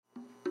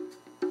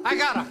I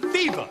got a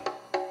fever,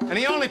 and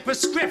the only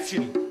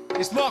prescription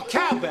is more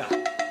cowbell. Oh,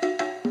 it's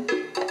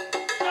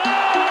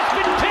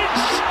been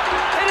pinched!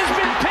 It has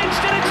been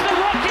pinched, and it's the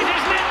Rocket,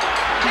 isn't it?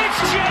 It's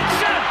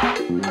Jensen!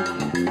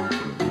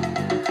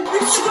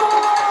 It's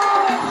score!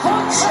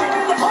 Hodgson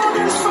in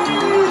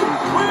Huddersfield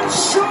will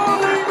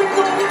surely be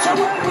going to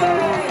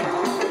Wembley!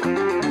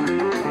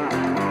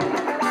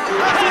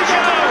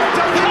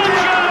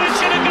 It's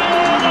going to go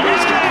all the way!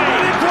 He's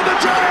going in for the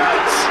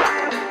Giants!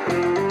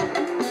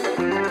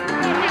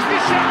 He's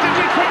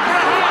deceptively quick for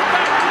a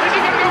half-back. Is he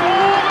going to go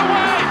all the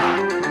way?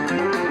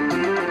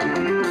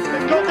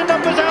 They've got the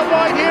numbers out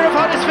wide here of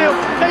Huddersfield.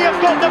 They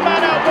have got the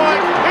man out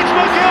wide. It's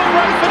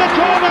McGilvray for the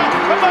corner,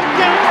 and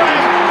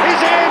McGilvray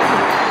is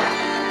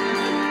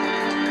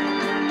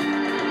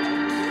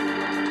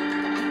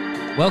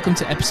in. Welcome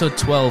to episode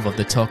 12 of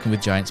the Talking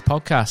with Giants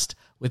podcast.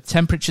 With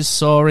temperatures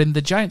soaring,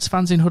 the Giants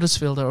fans in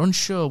Huddersfield are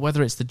unsure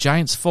whether it's the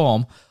Giants'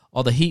 form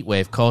or the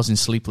heatwave causing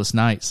sleepless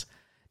nights.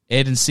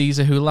 Aidan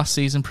Caesar, who last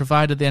season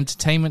provided the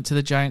entertainment to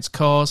the Giants'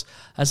 cause,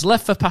 has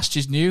left for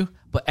pastures new,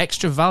 but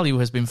extra value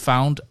has been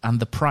found and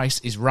the price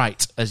is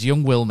right as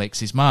young Will makes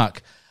his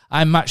mark.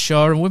 I'm Matt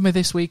Shaw, and with me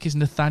this week is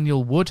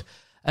Nathaniel Wood.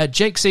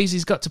 Jake says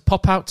he's got to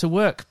pop out to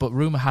work, but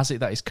rumour has it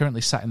that he's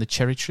currently sat in the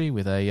cherry tree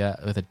with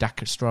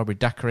a strawberry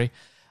daiquiri.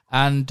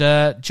 And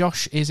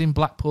Josh is in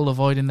Blackpool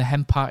avoiding the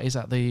hen parties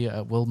at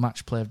the World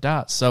Match Play of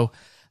Darts. So,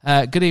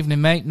 good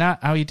evening, mate. Nat,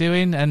 how are you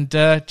doing? And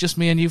just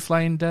me and you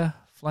flying a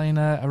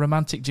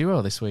romantic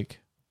duo this week.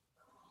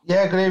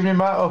 Yeah, good evening,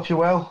 Matt. Hope you're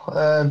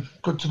well.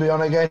 Good to be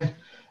on again.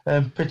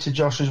 Pity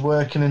Josh is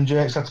working and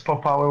Jake's had to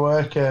pop out of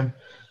work.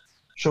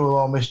 Sure we'll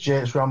all miss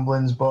Jake's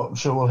ramblings, but I'm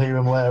sure we'll hear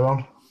him later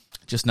on.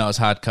 Just not as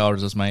hardcore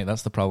as us, mate.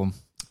 That's the problem.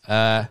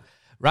 Right,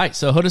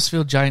 so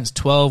Huddersfield Giants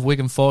 12,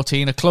 Wigan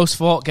 14. A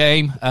close-fought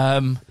game.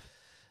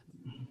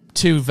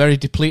 Two very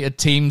depleted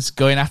teams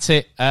going at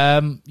it.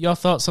 Your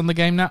thoughts on the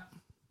game, Nat?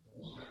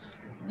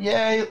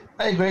 Yeah,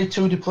 I agree.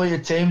 Two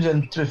depleted teams,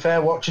 and to be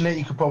fair, watching it,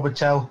 you could probably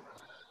tell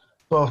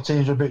both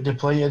teams were a bit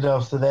depleted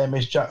after they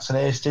missed Jackson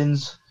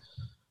Hastings.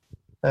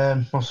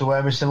 Also,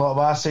 we're missing a lot of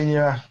our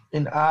senior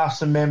in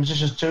arse and main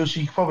positions too, so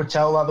you could probably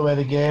tell that the way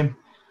the game.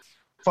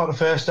 I thought the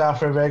first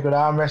half were a very good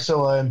arm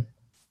wrestle. I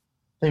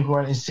think we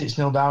went in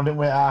 6-0 down, didn't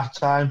we, at half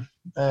time?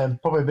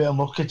 Probably a bit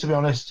unlucky, to be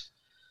honest.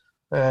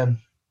 I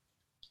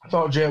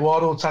thought Jake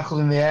Wardle tackled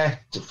in the air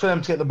for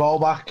them to get the ball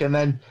back, and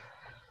then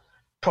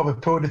probably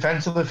poor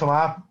defensively from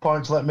our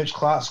point to let Mitch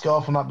Clark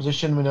score from that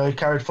position. We know he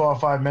carried 4 or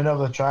 5 men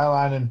over the try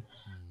line, and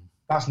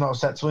that's not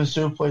acceptable in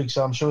Super League,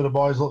 so I'm sure the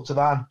boys looked at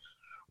that and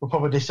were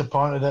probably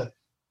disappointed at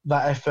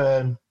that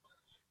effort.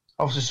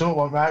 Obviously, something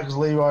went right because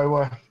Leroy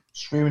were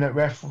screaming at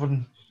ref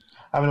and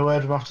having a word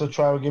with him after the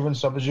try were given,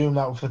 so I presume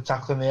that was for the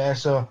tackle in the air.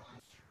 So I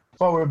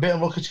thought we were a bit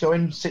unlucky to go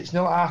in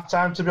 6-0 at half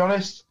time, to be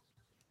honest.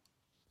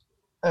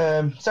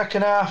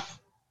 Second half,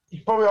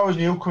 you probably always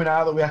knew coming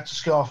out that we had to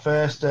score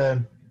first.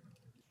 Bit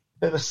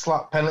of a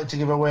slap penalty to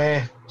give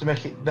away to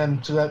make it them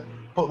to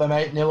put them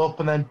 8-0 up,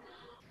 and then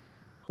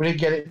we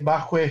didn't get it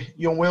back.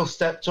 Young Will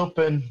stepped up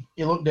and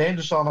he looked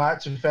dangerous all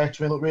night. To be fair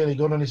to him, he looked really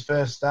good on his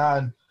first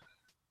start, and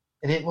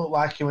it didn't look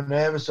like he was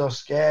nervous or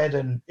scared.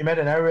 And he made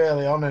an error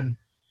early on, and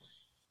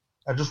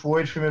I just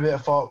worried for him a bit. I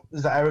thought,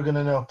 is that error going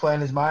to play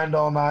in his mind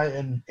all night?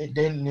 And it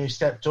didn't. And he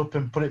stepped up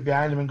and put it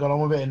behind him and got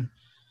on with it. And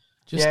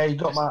he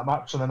got Mark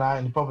Max on the night,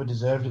 and he probably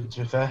deserved it,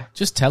 to be fair.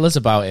 Just tell us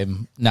about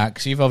him, Nat,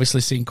 because you've obviously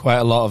seen quite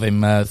a lot of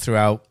him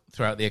throughout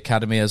the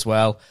academy as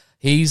well.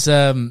 He's,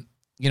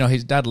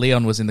 his dad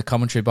Leon was in the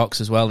commentary box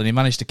as well, and he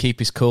managed to keep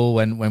his cool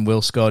when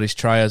Will scored his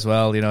try as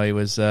well. You know, he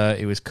was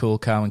cool,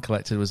 calm, and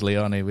collected. Was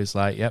Leon? He was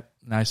like, "Yep,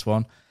 nice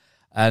one,"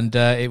 and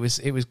it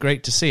was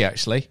great to see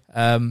actually.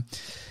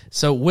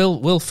 So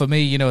Will for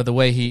me, the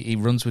way he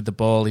runs with the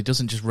ball, he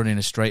doesn't just run in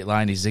a straight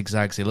line, he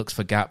zigzags, he looks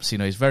for gaps,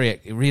 he's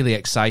really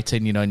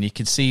exciting, and you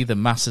can see the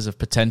masses of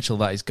potential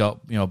that he's got,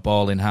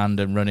 ball in hand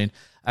and running.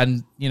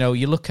 And,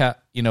 you look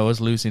at,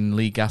 us losing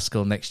Lee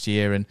Gaskell next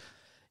year, and,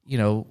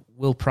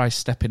 Will Price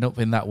stepping up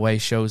in that way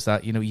shows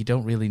that, you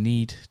don't really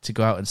need to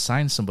go out and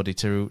sign somebody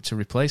to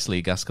replace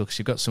Lee Gaskell, because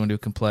you've got someone who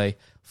can play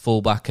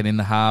full-back and in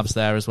the halves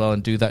there as well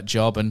and do that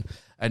job and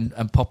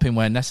pop in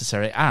where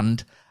necessary.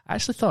 And I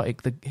actually thought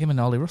him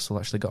and Ollie Russell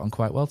actually got on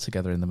quite well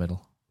together in the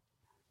middle.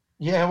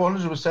 Yeah,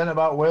 100%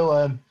 about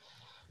Will.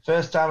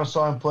 First time I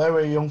saw him play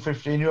with a young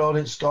 15-year-old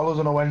at Scholars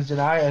on a Wednesday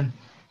night, and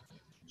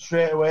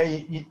straight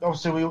away,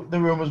 obviously the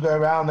rumours go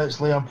around that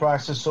it's Leon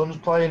Price's son's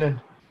playing,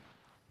 and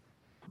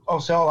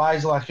obviously all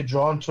eyes are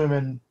drawn to him,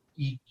 and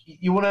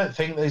you wouldn't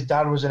think that his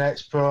dad was an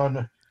ex-pro, and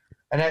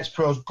an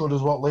ex-pro as good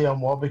as what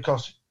Leon was,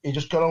 because he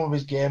just got on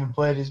with his game and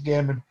played his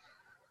game, and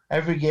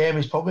every game,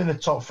 he's probably in the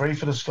top 3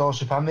 for the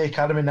scholarship and the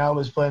academy now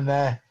that's playing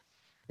there.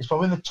 He's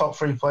probably in the top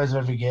 3 players of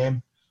every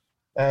game.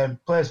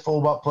 Plays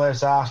fullback,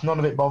 plays arse. None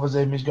of it bothers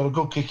him. He's got a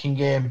good kicking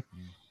game.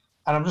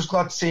 And I'm just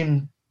glad to see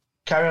him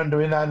carry on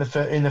doing that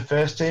in the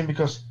first team,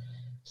 because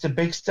it's a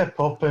big step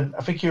up. And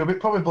I think he was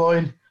probably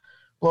blowing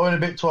a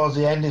bit towards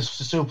the end. The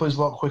Super League's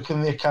a lot quicker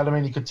than the academy,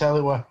 and you could tell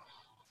it were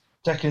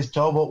taking his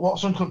toll. But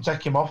Watson couldn't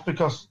take him off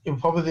because he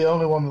was probably the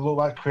only one that looked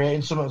like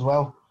creating something as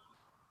well.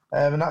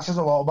 And that says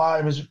a lot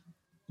about him. He's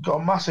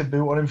got a massive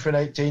boot on him for an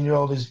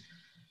 18-year-old. He's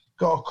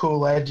got a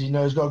cool head.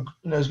 He's got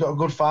a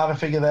good father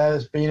figure there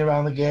that's been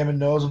around the game and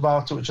knows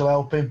about it, which will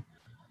help him.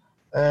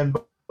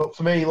 But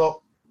for me,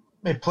 look,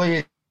 my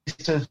plea is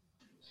to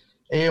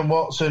Ian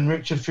Watson,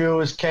 Richard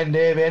Fewers, Ken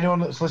Davey, anyone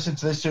that's listening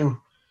to this who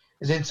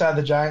is inside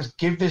the Giants,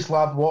 give this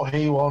lad what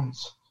he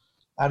wants.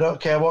 I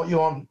don't care what you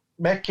want.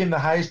 Make him the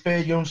highest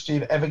paid youngster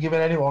you've ever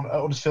given anyone at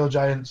Huddersfield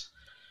Giants.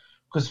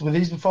 Because with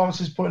these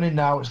performances putting in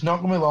now, it's not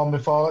going to be long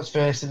before, let's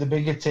face it, the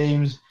bigger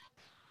teams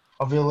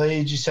of your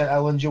Leeds, your St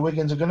Helens, your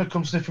Wiggins are going to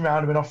come sniffing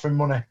around him and offering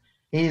money.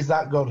 He's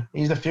that good.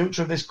 He's the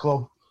future of this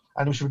club,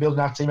 and we should be building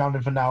our team around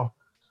him for now.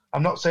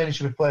 I'm not saying he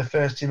should be playing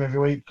first team every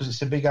week because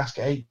it's a big ask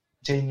at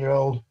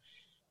 18-year-old.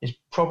 He's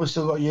probably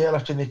still got a year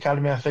left in the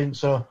academy, I think,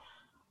 so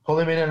pull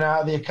him in and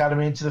out of the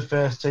academy into the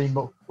first team.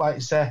 But like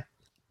you say,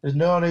 there's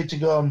no need to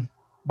go and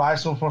buy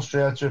someone from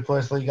Australia to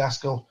replace Lee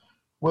Gaskell.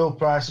 Will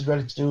Price is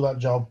ready to do that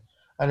job.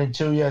 And in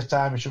 2 years'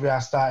 time, he should be our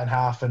starting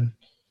half and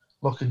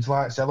looking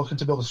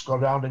to build a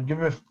squad around him. Give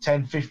him a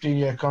 10,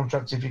 15-year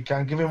contract if you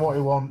can. Give him what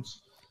he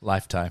wants.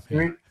 Lifetime.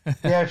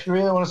 If you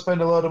really want to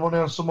spend a load of money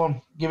on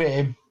someone, give it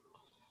him.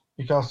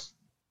 Because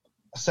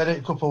I said it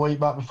a couple of weeks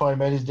back before he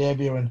made his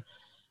debut, and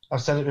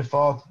I've said it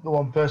before, the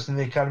one person in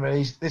the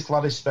academy, this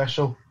lad is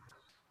special.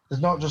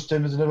 There's not just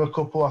him, there's another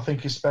couple I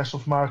think is special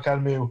from our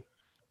academy who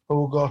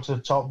will go to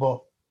the top. But,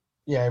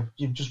 yeah,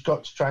 you've just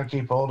got to try and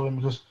keep hold of him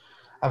because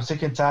I'm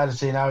sick and tired of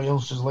seeing how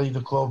youngsters leave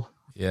the club.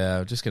 Yeah, I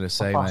was just going to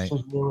say, mate.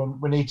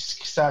 We need to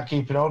start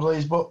keeping hold of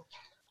these, but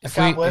I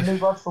can't blame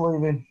these lads for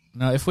leaving.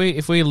 No, if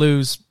we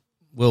lose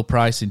Will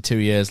Price in 2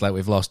 years, like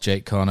we've lost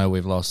Jake Connor,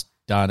 we've lost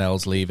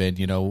Darnell's leaving,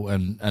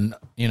 and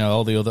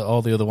all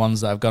the other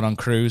ones that have gone on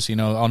cruise,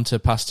 on to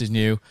pastures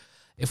new.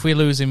 If we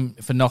lose him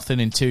for nothing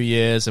in 2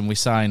 years and we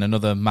sign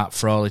another Matt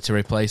Frawley to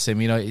replace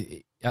him,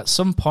 at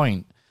some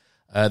point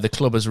the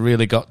club has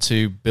really got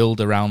to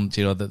build around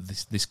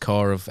this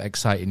core of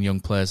exciting young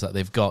players that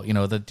they've got.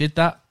 They did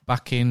that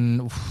back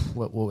in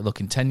what we're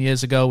looking 10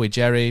 years ago with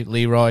Jerry,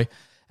 Leroy,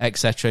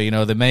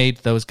 etc. They made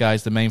those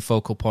guys the main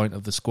focal point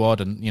of the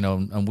squad, and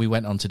and we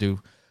went on to do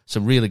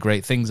some really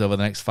great things over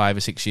the next 5 or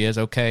 6 years.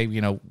 Okay,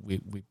 we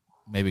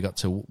maybe got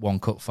to one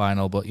cup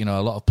final, but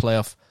a lot of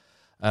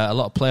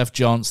playoff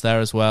jaunts there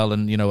as well,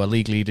 and a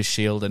league leaders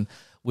shield, and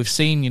we've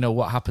seen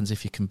what happens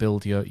if you can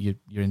build your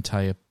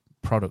entire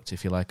product,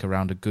 if you like,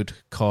 around a good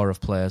core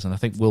of players. And I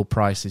think Will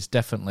Price is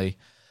definitely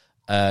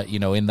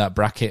in that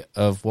bracket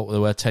of what they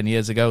were 10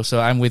 years ago.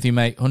 So I'm with you,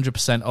 mate,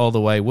 100% all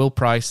the way. Will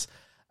Price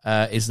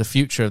is the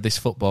future of this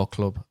football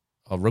club,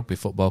 or rugby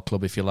football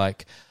club, if you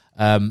like.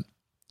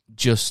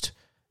 Just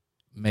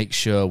make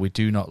sure we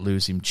do not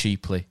lose him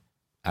cheaply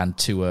and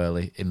too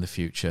early in the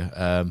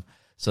future.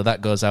 So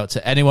that goes out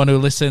to anyone who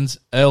listens,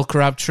 Earl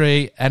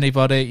Crabtree,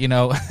 anybody,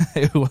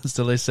 who wants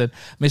to listen,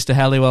 Mr.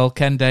 Helliwell,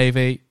 Ken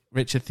Davey,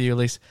 Richard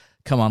Thewlis.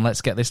 Come on,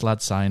 let's get this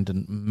lad signed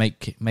and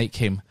make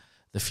him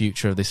the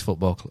future of this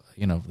football club,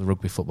 the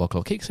rugby football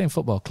club. I keep saying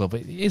football club.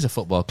 It is a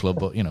football club,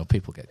 but,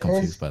 people get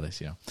confused by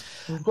this,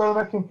 You've got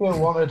to make him feel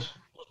wanted.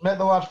 Make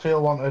the lad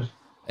feel wanted.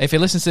 If he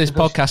listens to this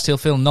podcast, he'll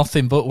feel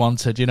nothing but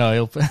wanted,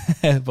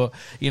 but,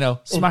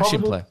 smash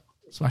him play.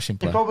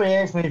 He probably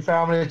hates me for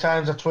how many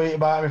times I tweet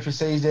about him if he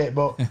sees it,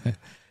 but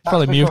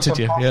probably muted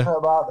you.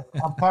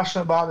 I'm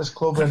passionate about this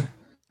club, and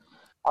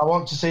I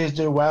want to see us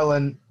do well.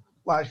 And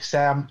like I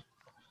say,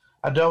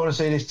 I don't want to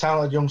see this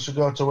talented youngster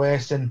go to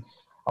waste, and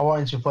I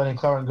want him to be playing in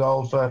Claret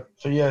Gold for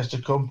years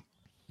to come.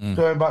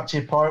 Going back to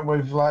your point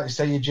with, like you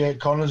say, your Jake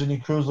Connors and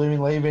your Cruz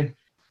leaving,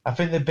 I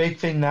think the big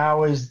thing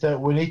now is that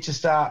we need to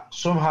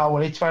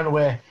find a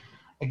way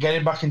of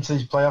getting back into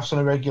these playoffs on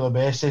a regular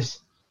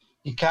basis.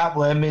 You can't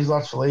blame these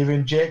lads for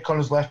leaving. Jake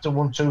Connors left and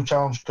won 2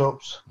 Challenge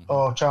Cups,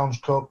 or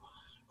Challenge Cup.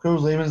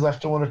 Cruz Lehman's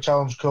left and won a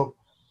Challenge Cup.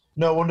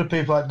 No wonder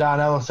people like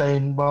Darnell are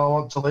saying, well, I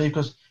want to leave,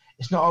 because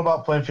it's not all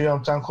about playing for your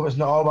hometown club. It's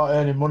not all about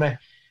earning money.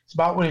 It's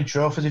about winning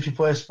trophies if you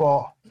play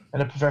sport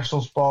and a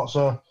professional sport.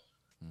 So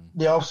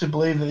they obviously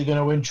believe that they're going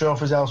to win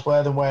trophies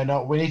elsewhere than we're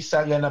not. We need to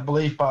start getting that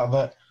belief part of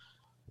it.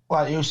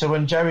 Like you said,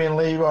 when Jerry and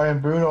Leroy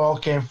and Bruno all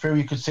came through,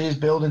 you could see us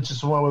building to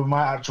somewhere where we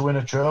might actually win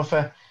a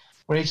trophy.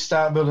 We need to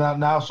start building that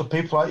now, so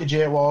people like your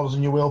Jake Warders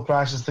and your Will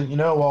Prices think, you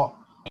know what,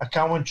 I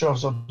can win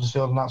trophies on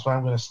Huddersfield, and that's why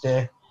I'm going to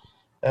stay.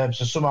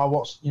 So somehow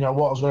Waters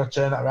going to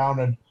turn that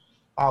around, and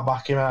I'll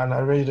back him, and I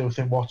really do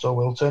think Watto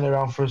will turn it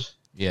around for us.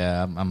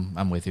 Yeah,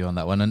 I'm with you on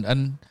that one,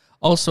 and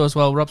also as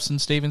well, Robson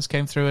Stevens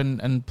came through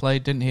and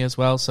played, didn't he, as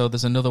well? So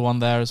there's another one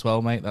there as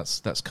well, mate.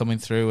 That's coming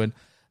through, and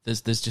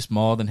there's just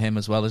more than him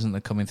as well, isn't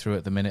there, coming through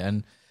at the minute?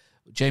 And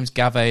James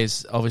Gavay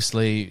is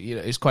obviously,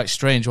 it's quite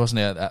strange, wasn't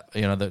it?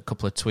 The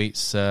couple of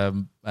tweets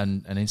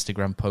and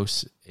Instagram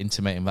posts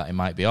intimating that he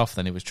might be off.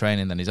 Then he was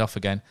training, then he's off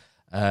again.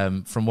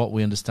 From what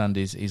we understand,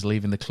 he's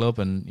leaving the club,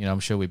 and I'm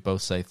sure we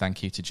both say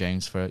thank you to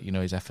James for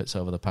his efforts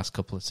over the past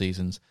couple of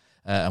seasons,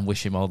 and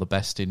wish him all the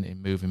best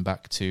in moving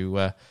back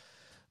to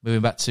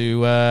the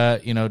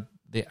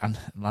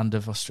land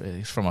of Australia.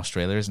 He's from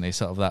Australia, isn't he?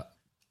 Sort of that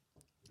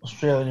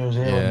Australia, New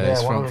Zealand. Yeah,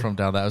 it's one of from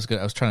down there. I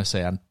was trying to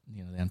say,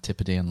 the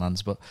Antipodean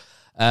lands, but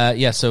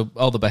so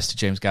all the best to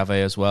James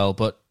Gavay as well.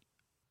 But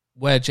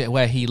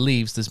where he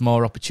leaves, there's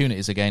more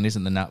opportunities again,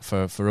 isn't there, Nat,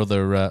 for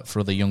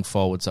other young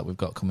forwards that we've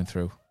got coming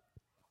through.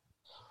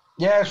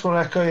 Yeah, I just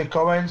want to echo your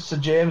comments to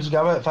James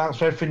Gavay. Thanks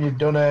for everything you've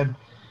done.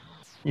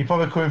 You're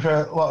probably coming for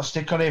a lot of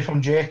stick on here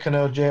from Jake. I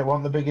know Jake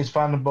wasn't the biggest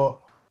fan, but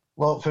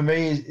look, for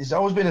me, he's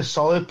always been a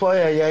solid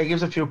player. Yeah, he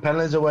gives a few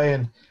penalties away,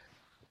 and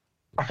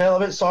I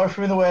felt a bit sorry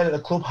for him in the way that the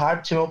club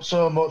hyped him up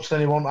so much that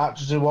he won't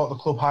actually do what the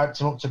club hyped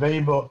him up to be.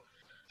 But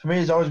for me,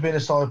 he's always been a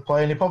solid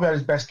player, and he probably had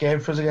his best game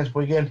for us against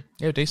Wigan.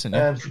 Yeah, decent.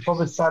 Yeah. It's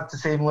probably sad to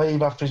see him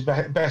leave after his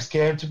best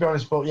game, to be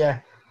honest. But yeah,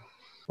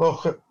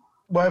 look,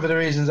 whatever the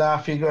reasons are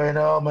for you going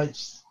home,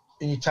 it's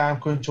in your time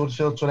coming to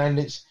Huddersfield to an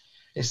end.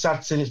 It's sad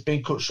to see it's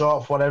been cut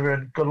short for whatever,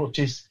 and good luck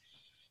to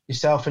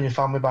yourself and your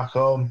family back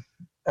home.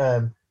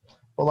 But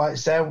like I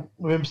said,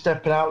 with him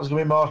stepping out, there's going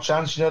to be more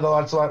chance. The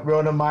lads like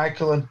Ronan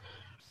Michael and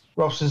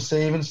Robson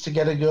Stevens to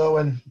get a go,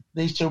 and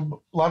these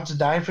two lads are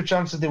dying for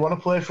chances. They want to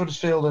play for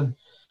Huddersfield, and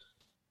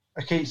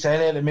I keep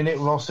saying it at the minute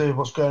with also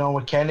what's going on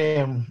with Kenny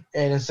and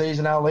Aidan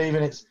Season now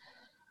leaving.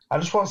 I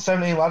just want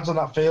 17 lads on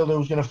that field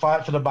who's going to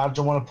fight for the badge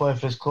and want to play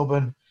for this club.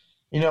 And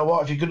you know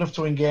what? If you're good enough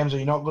to win games or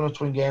you're not good enough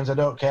to win games, I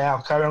don't care.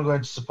 I'll carry on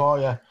going to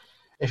support you.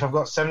 If I've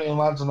got 17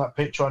 lads on that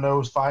pitch, I know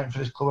who's fighting for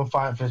this club and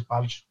fighting for this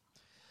badge.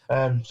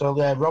 So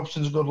yeah,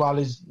 Robson's a good lad.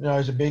 He's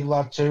a big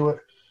lad too at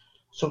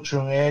such a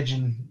young age.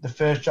 And the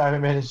first drive he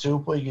made in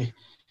Super League,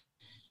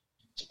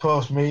 his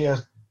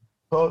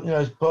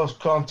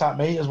post-contact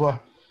meters were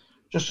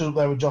just up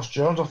there with Josh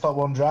Jones off that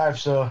one drive.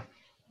 So,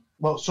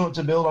 well, something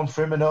to build on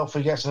for him, and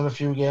hopefully he gets another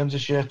few games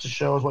this year to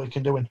show us what he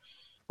can do.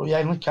 But yeah,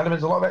 England Academy,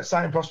 there's a lot of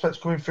exciting prospects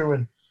coming through,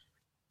 and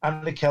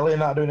Andy Kelly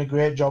and that are doing a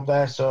great job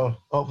there. So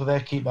hopefully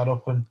they keep that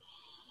up, and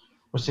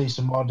we'll see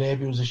some more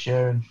debuts this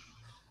year.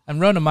 And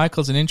Ronan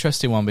Michael's an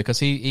interesting one because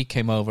he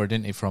came over,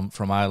 didn't he,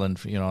 from Ireland,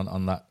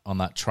 on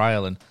that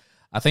trial. And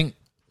I think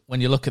when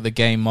you look at the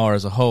game more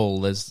as a whole,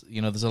 there's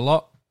a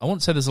lot. I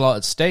wouldn't say there's a lot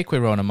at stake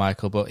with Ronan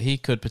Michael, but he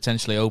could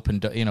potentially open,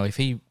 if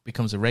he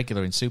becomes a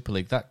regular in Super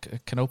League,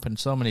 that can open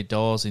so many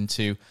doors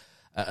into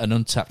an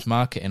untapped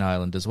market in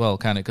Ireland as well,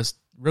 kind of, because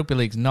rugby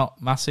league's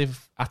not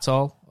massive at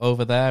all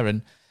over there,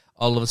 and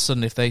all of a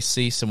sudden, if they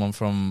see someone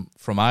from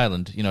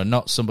Ireland,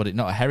 not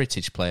a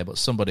heritage player, but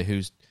somebody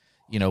who's,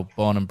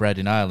 born and bred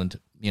in Ireland,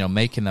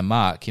 making their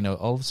mark,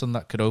 all of a sudden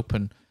that could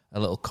open a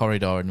little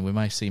corridor, and we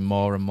might see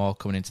more and more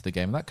coming into the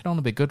game. That can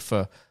only be good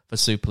for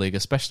Super League,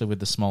 especially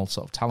with the small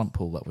sort of talent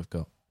pool that we've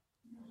got.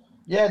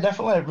 Yeah,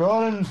 definitely.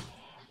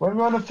 When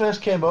Ronan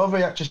first came over,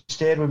 he actually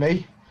stayed with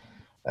me.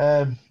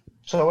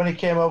 So when he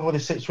came over with the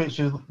 6 weeks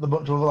with the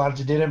bunch of other lads,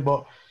 he didn't.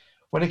 But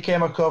when he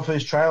came over for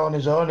his trial on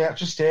his own, he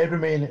actually stayed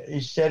with me, and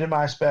he stayed in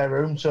my spare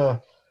room.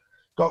 So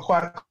got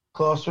quite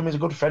close to him. He's a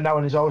good friend now,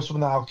 and he's always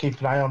something that I'll keep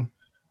an eye on,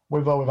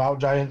 with or without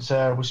Giants.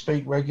 We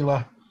speak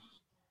regular,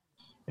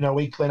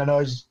 weekly. And I know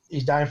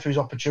he's dying for his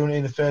opportunity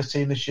in the first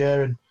team this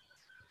year. And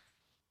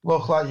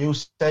look, like you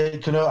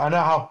said, I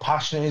know how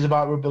passionate he is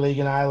about rugby league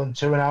in Ireland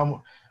too, and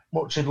how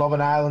much he'd love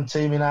an Ireland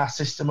team in our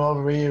system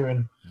over here,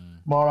 and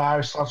more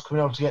Irish lads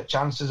coming over to get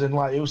chances. And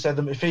like you said,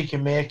 if he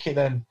can make it,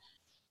 then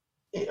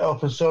it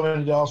opens so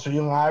many doors for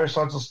young Irish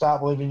lads to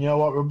start believing,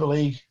 rugby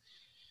league,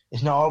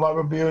 it's not all about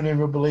rugby union.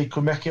 Rugby league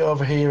could make it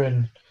over here,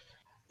 and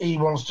he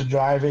wants to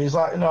drive it. He's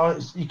like,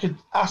 you could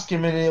ask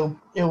him, and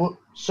he'll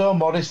so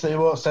modest that he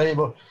won't say it,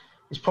 but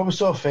he's probably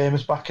so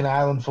famous back in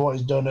Ireland for what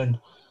he's done, and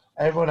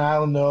everyone in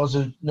Ireland knows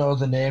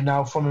the name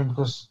now from him,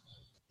 because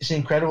it's an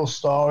incredible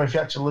story. If you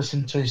actually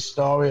listen to his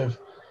story of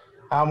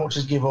how much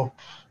he's give up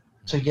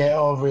to get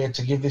over here,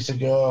 to give this a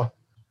go,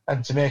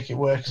 and to make it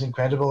work, is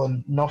incredible,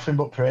 and nothing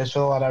but praise for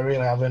the lad. I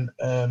really haven't.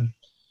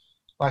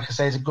 Like I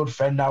say, he's a good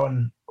friend now,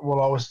 and we'll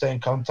always stay in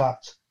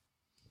contact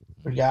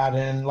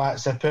regarding, like I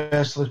said,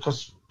 personally,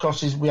 because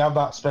we have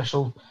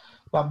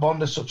that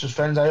bond as such as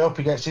friends. I hope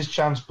he gets his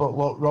chance, but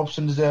look,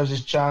 Robson deserves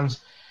his chance.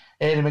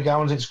 Aidan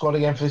McGowan's in squad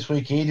again for this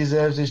week. He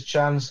deserves his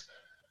chance.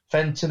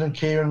 Fenton Rogers and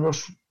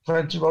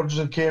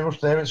Kieran Rush,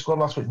 they're in squad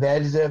last week. They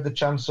deserve the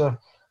chance. So,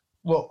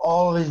 look,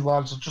 all of these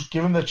lads, just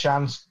give them the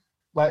chance.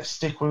 Let's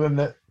stick with them.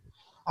 That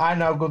I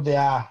know how good they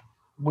are.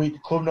 The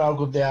club know how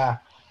good they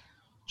are.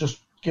 Just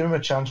give them a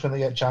chance when they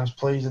get a chance,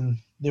 please, and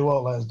they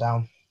won't let us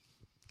down.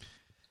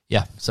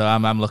 Yeah, so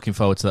I'm looking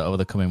forward to that over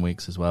the coming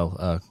weeks as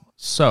well.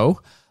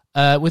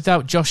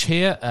 Without Josh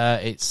here,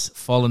 it's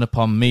fallen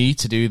upon me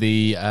to do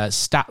the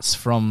stats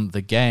from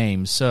the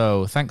game.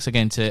 So thanks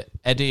again to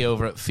Eddie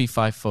over at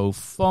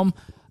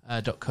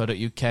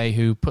fififofom.co.uk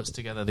who puts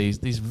together these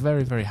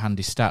very, very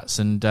handy stats.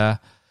 And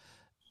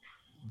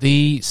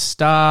the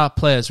star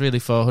players really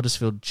for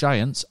Huddersfield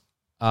Giants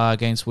are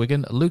against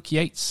Wigan. Luke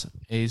Yates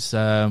is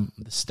the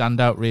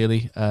standout,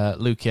 really.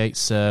 Luke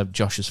Yates,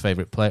 Josh's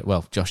favourite player.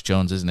 Well, Josh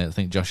Jones, isn't it? I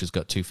think Josh has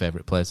got two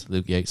favourite players,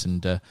 Luke Yates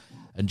and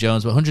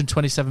Jones. But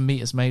 127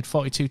 metres made,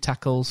 42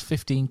 tackles,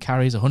 15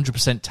 carries,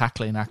 100%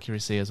 tackling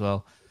accuracy as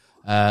well.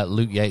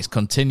 Luke Yates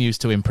continues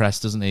to impress,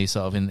 doesn't he?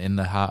 Sort of in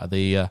the heart of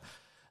the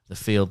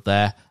field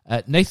there.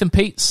 Nathan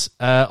Peets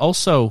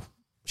also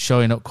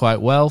showing up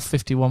quite well.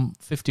 51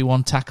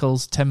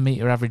 tackles,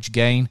 10-metre average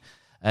gain,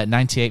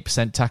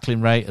 98%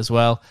 tackling rate as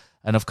well.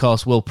 And, of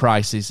course, Will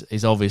Price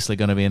is obviously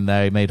going to be in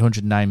there. He made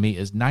 109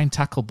 metres, 9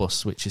 tackle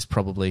busts, which is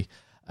probably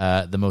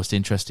the most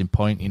interesting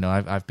point. You know,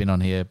 I've been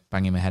on here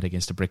banging my head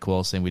against a brick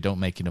wall saying we don't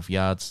make enough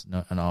yards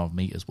and our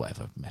metres,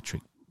 whatever,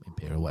 metric,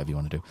 imperial, whatever you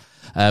want to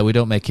do. We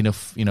don't make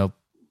enough, you know,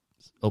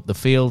 up the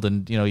field.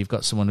 And, you know, you've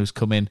got someone who's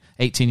come in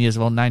 18 years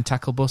old, 9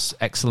 tackle busts,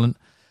 excellent.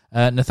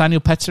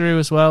 Nathaniel Petteru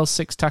as well,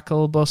 6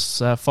 tackle busts,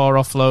 4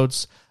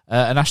 offloads.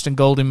 And Ashton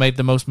Golding made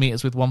the most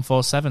metres with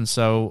 147.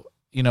 So,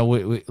 you know,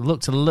 we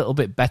looked a little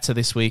bit better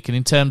this week. And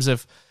in terms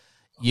of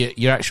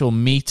your actual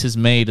meters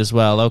made as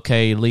well,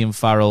 okay, Liam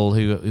Farrell,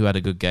 who had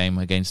a good game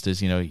against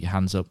us, you know, your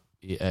hands up,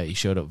 he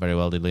showed up very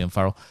well, did Liam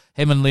Farrell.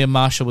 Him and Liam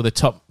Marshall were the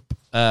top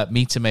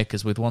meter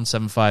makers with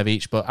 175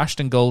 each, but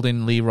Ashton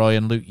Golding, Leroy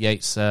and Luke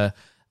Yates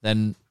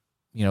then,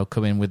 you know,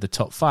 come in with the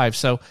top 5.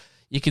 So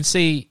you can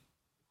see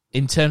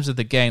in terms of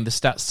the game, the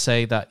stats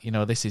say that, you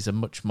know, this is a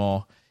much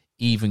more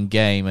even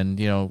game, and,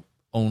 you know,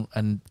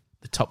 and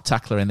the top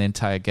tackler in the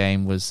entire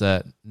game was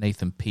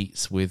Nathan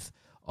Peets, with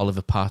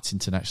Oliver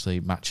Partington actually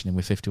matching him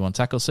with 51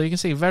 tackles. So you can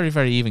see a very,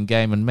 very even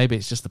game, and maybe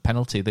it's just the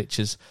penalty which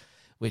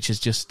has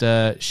just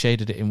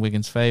shaded it in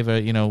Wigan's favour,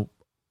 you know,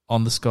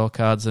 on the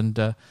scorecards and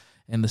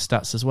in the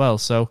stats as well.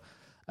 So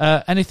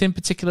anything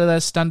particular there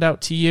stand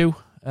out to you,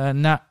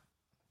 Nat?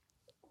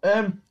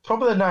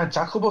 Probably the 9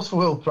 tackle bus for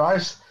Will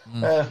Price.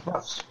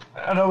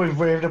 I know we've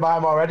raved about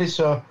him already,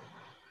 so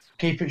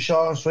keep it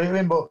short and sweet with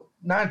him, but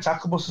 9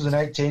 tackle busts as an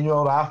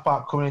 18-year-old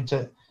halfback coming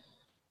into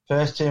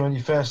first team when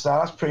you first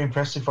start, that's pretty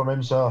impressive from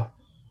him, so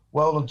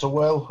well done to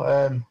Will.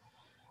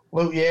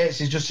 Luke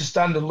Yates is just a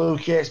standard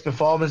Luke Yates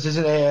performance,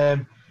 isn't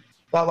it?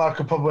 That lad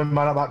could probably win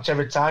man of match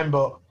every time,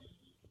 but,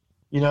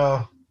 you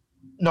know,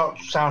 not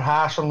sound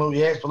harsh on Luke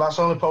Yates, but that's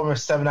only probably a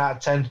 7 out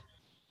of 10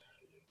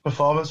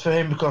 performance for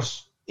him,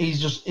 because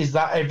he's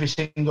that every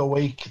single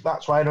week.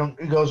 That's why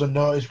he goes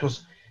unnoticed,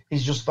 because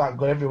he's just that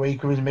good every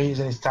week with his meters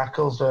and his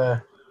tackles.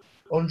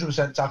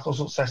 100% tackle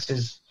success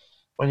is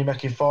when you're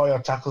making 40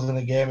 odd tackles in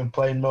a game and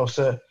playing most.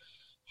 I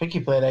think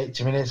he played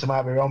 80 minutes. I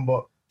might be wrong,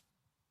 but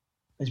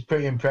it's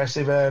pretty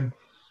impressive.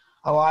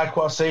 I like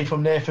what I see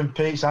from Nathan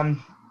Peets and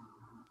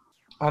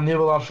the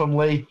other lad from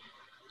Lee.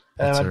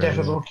 I'm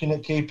definitely looking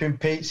at keeping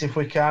Peets if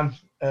we can.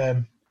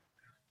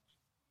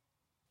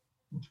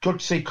 Good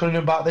to see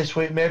Cunningham back this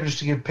week. Maybe just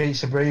to give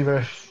Peets a breather.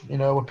 If, you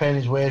know, we're paying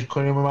his wage,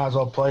 Cunningham, we might as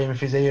well play him if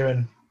he's here.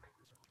 And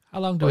How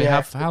long do we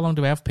have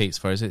Peets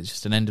for? Is it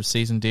just an end of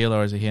season deal,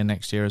 or is he here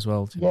next year as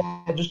well?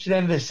 Yeah, just to the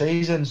end of the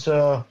season.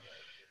 So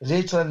he's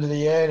here till the end of the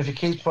year, and if he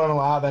keeps playing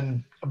like that,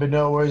 then I'd be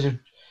no worries if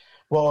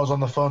what I was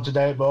on the phone to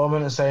Derek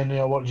Bowman and saying, you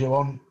know, what do you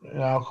want? You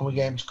know, how can we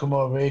get him to come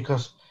over here?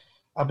 Because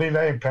I've been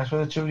very impressed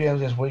with the 2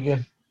 games against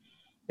Wigan.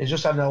 He's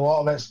just having a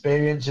lot of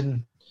experience,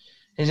 and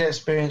his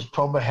experience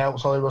probably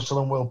helps Ollie Russell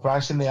and Will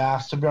Price in the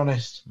arse, to be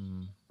honest.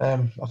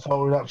 I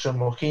thought we were actually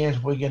unlucky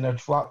against Wigan. I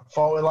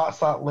thought we lacked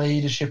that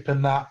leadership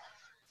and that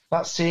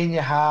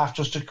senior half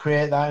just to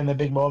create that in the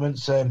big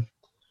moments.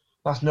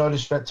 That's no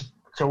disrespect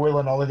to Will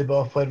and Ollie. They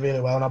both played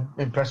really well, and I'm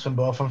impressed with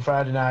them both on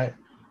Friday night.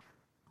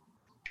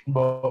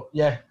 But,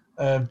 yeah,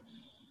 we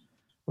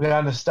got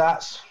on the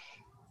stats.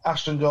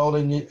 Ashton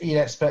Golding, you'd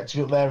expect to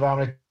be up there around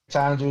how many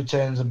times he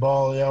returns the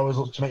ball. He always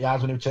looks to make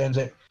yards when he returns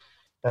it.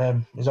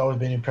 He's always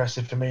been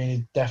impressive for me, and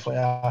he's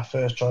definitely our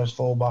first choice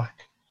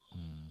fullback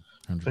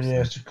for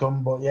years to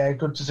come. But yeah,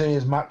 good to see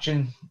his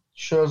matching.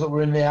 Shows that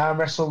we're in the arm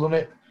wrestle, doesn't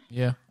it?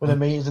 Yeah. With the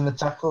meters and the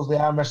tackles, the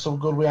arm wrestle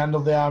good. We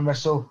handled the arm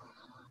wrestle,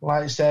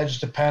 like you said,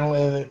 just a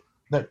penalty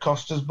that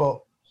cost us. But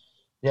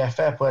yeah,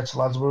 fair play to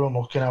lads. We're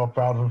unlucky now. We're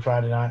proud of him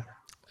Friday night.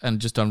 And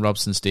just on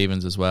Robson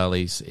Stevens as well,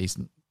 he's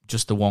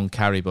just the one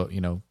carry, but, you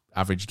know,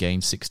 average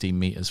gain 16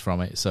 metres from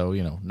it. So,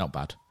 you know, not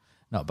bad.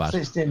 Not bad.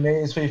 16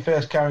 metres for your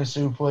first carry in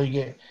Super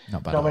League.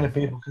 Not bad. Not many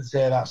people can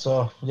say that.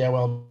 So, yeah,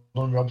 well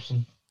done,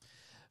 Robson.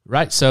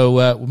 Right, so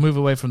we'll move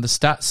away from the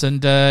stats.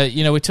 And,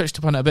 you know, we touched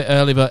upon it a bit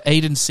earlier, but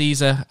Aidan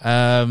Caesar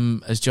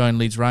has joined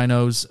Leeds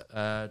Rhinos.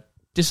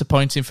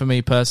 Disappointing for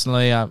me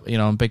personally. I'm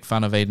a big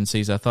fan of Aidan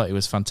Caesar. I thought he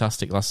was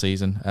fantastic last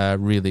season.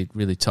 Really,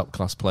 really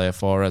top-class player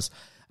for us.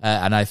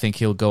 And I think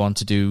he'll go on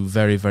to do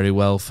very, very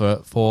well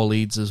for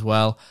Leeds as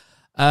well.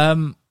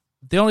 The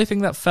only thing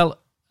that felt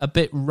a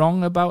bit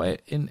wrong about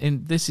it,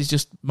 in this is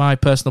just my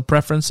personal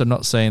preference. I'm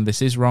not saying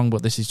this is wrong,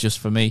 but this is just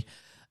for me.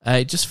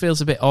 It just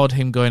feels a bit odd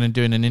him going and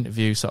doing an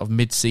interview sort of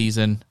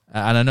mid-season.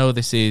 And I know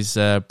this is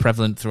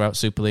prevalent throughout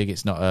Super League.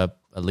 It's not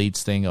a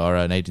Leeds thing or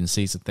an Aidan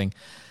Caesar thing.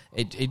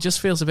 It just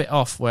feels a bit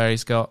off where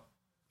he's got,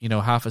 you know,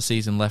 half a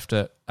season left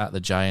at the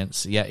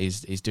Giants. Yet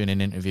he's doing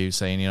an interview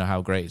saying, you know,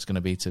 how great it's going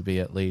to be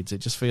at Leeds. It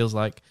just feels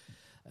like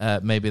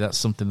maybe that's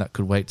something that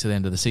could wait to the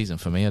end of the season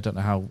for me. I don't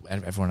know how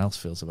everyone else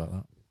feels about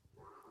that.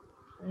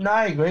 No,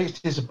 I agree.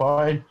 It's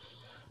disappointing.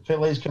 I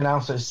think Leeds can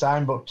announce it's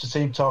signed, but to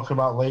see him talking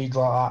about Leeds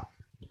like that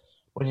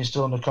when you're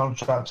still under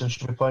contract and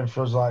should be playing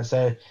for us, like I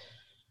say,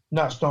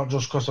 that's not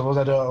just because of us.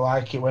 I don't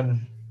like it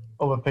when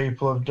other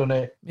people have done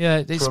it. Yeah,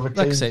 it's, like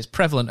I say, it's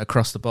prevalent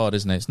across the board,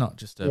 isn't it? It's not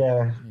just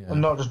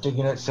and not just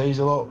digging at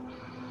Caesar. Look,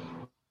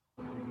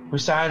 we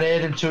signed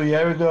Aiden 2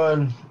 years ago,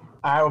 and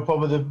I was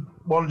probably the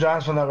one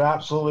Giants fan that were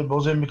absolutely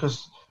buzzing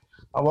because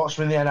I watched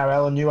him in the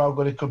NRL and knew how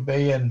good he could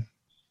be. And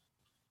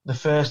the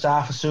first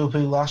half of Super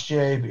League last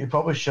year, he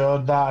probably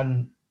showed that,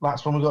 and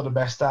that's when we got the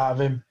best out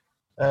of him.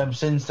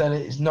 Since then,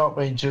 it's not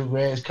been too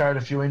great. He's carried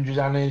a few injuries,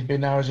 and he's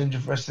been now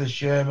injured for the rest of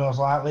this year, most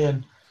likely.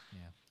 And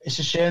it's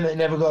a shame that he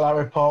never got that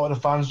report with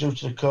the fans due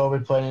to the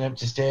COVID, playing in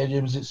empty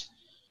stadiums. It's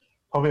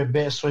probably a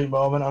bittersweet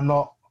moment. I'm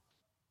not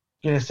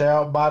going to say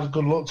out bad.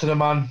 Good luck to the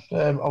man.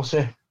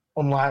 Obviously,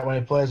 unlike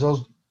when he plays us,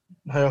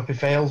 I hope he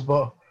fails.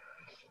 But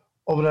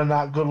other than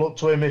that, good luck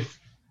to him. If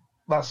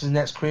that's his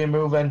next career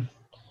move, then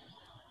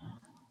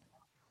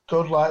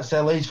good. Like I say,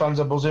 Leeds fans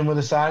are buzzing with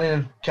the signing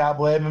and can't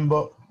blame him.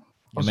 But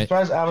I'm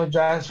surprised how many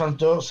Giants fans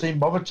don't seem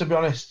bothered, to be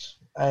honest.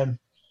 But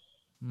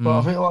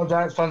I think a lot of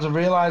Giants fans have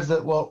realised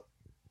that, look,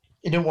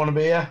 he didn't want to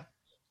be here,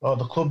 or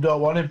the club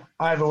don't want him.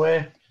 Either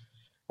way,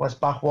 let's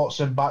back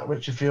Watson, back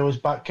Richard Fuels,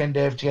 back Ken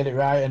Dave to get it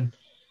right. And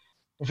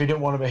if he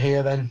didn't want to be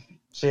here, then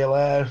see you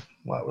later.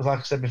 Like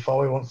I said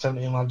before, we want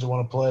 17 lads who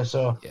want to play.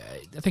 So yeah,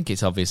 I think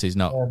it's obvious he's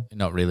not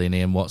really an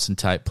Ian Watson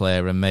type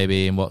player, and maybe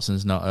Ian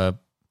Watson's not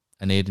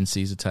an Aidan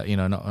Caesar type,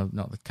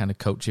 not the kind of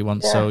coach he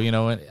wants. Yeah. So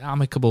an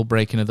amicable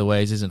breaking of the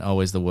ways isn't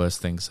always the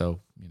worst thing. So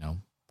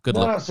good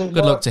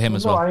luck to him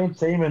as well.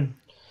 Team, and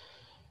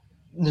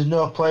there's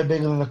no play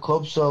bigger than the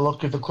club. So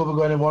look, if the club are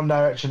going in one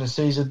direction and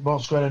Caesar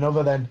wants to go in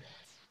another, then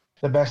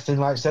the best thing,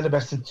 like I said, the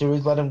best thing to do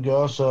is let him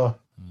go. So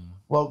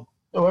look,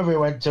 whoever he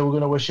went to, we're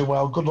going to wish him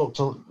well. Good luck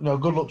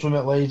to him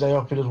at Leeds. I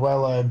hope he does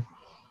well.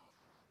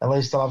 At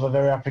least he'll have a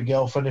very happy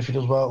girlfriend if he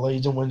does well at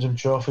Leeds and wins some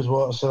trophies.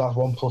 So that's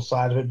one plus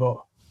side of it.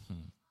 But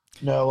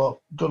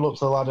look, good luck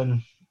to the lad.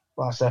 And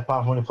like I said,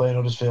 apart from when he played in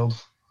Huddersfield,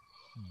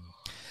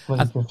 he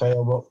can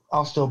fail. But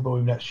I'll still boo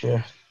him next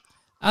year.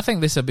 I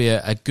think this will be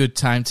a good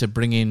time to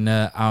bring in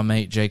our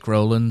mate Jake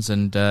Rowlands,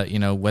 and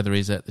whether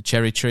he's at the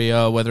Cherry Tree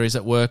or whether he's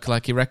at work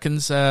like he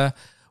reckons,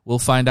 we'll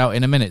find out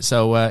in a minute.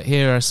 So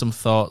here are some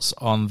thoughts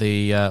on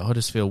the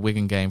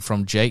Huddersfield-Wigan game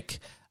from Jake,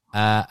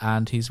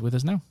 and he's with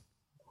us now.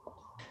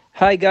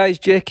 Hi guys,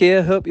 Jake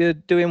here. Hope you're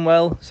doing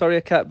well. Sorry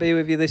I can't be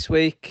with you this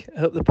week.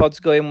 I hope the pod's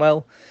going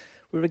well.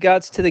 With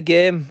regards to the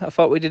game, I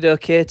thought we did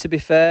okay, to be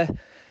fair.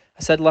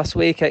 I said last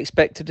week I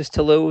expected us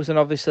to lose, and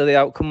obviously the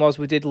outcome was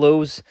we did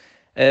lose.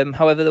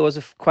 However, there was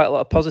quite a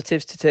lot of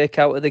positives to take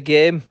out of the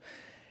game.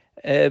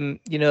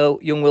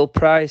 Young Will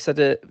Price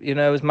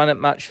was man at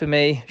match for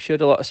me,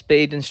 showed a lot of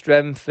speed and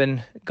strength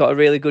and got a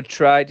really good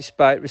try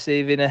despite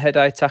receiving a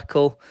head-eye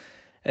tackle.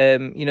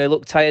 He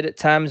looked tired at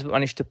times but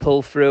managed to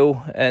pull through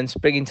and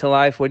spring into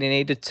life when he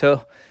needed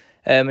to.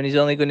 And he's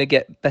only going to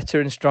get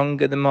better and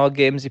stronger the more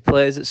games he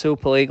plays at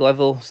Super League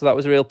level, so that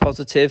was a real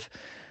positive.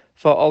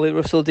 Thought Ollie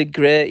Russell did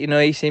great.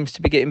 He seems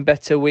to be getting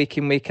better week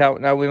in, week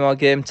out now with more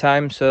game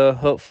time. So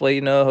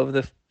hopefully, over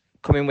the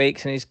coming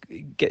weeks and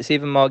he gets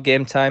even more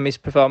game time, his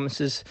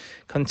performances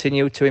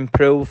continue to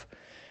improve.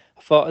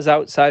 I thought his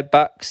outside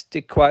backs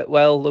did quite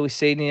well. Lewis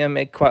Senior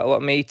made quite a lot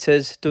of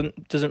meters.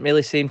 Doesn't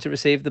really seem to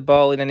receive the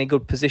ball in any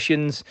good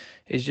positions.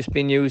 He's just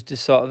been used as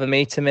sort of a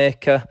meter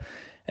maker.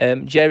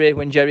 When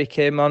Jerry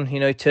came on,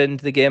 he turned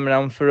the game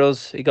around for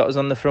us. He got us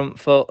on the front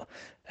foot.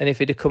 And if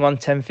he'd have come on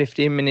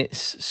 10-15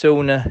 minutes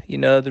sooner,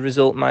 the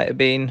result might have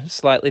been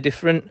slightly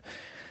different.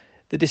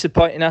 The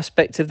disappointing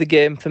aspect of the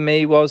game for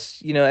me was,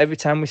 every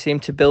time we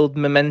seemed to build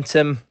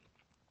momentum,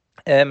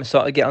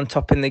 sort of get on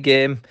top in the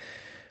game,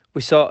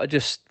 we sort of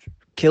just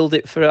killed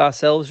it for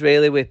ourselves,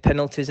 really, with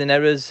penalties and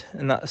errors.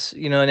 And that's,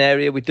 an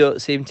area we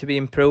don't seem to be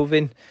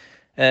improving.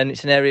 And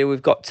it's an area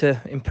we've got to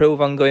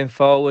improve on going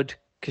forward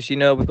because,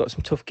 we've got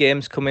some tough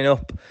games coming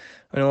up.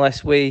 And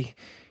unless we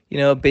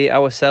beat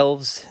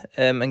ourselves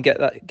and get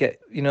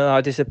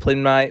our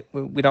discipline right,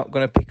 we're not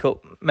going to pick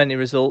up many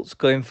results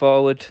going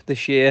forward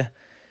this year.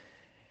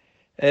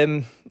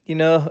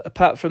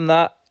 Apart from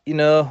that,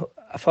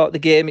 I thought the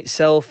game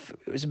itself,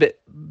 it was a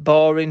bit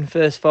boring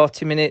first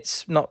 40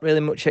 minutes, not really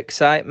much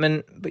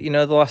excitement, but,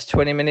 the last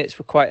 20 minutes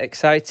were quite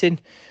exciting.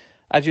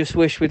 I just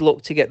wish we'd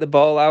looked to get the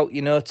ball out,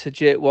 to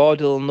Jake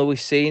Wardle and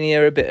Lewis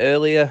Senior a bit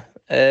earlier.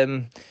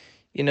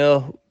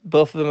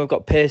 Both of them have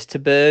got pace to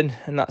burn,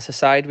 and that's a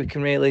side we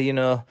can really,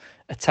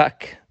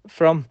 attack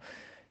from.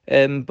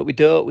 But we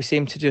don't. We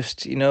seem to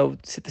just,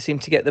 they seem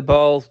to get the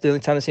ball. The only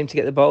time they seem to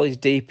get the ball is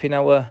deep in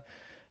our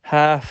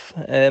half,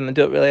 and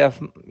don't really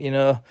have,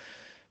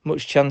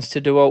 much chance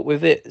to do out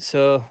with it.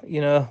 So,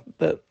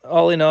 but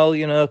all in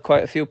all,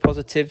 quite a few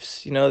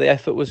positives. The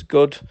effort was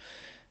good,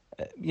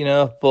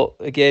 but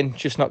again,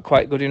 just not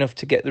quite good enough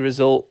to get the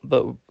result.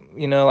 But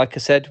like I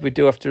said, we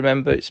do have to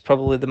remember it's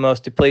probably the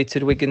most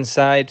depleted Wigan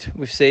side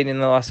we've seen in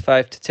the last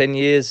 5 to 10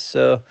 years.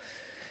 So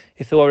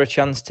if there were a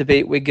chance to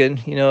beat Wigan,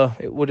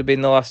 it would have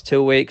been the last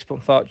 2 weeks. But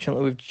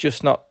unfortunately, we've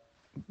just not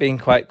been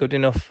quite good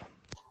enough.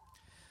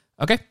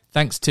 Okay,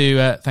 thanks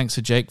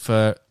to Jake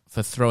for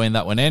throwing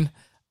that one in.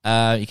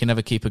 You can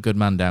never keep a good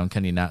man down,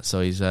 can you, Nat?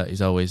 So he's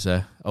always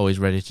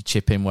ready to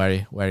chip in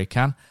where he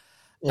can.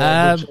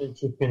 Yeah, good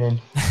chipping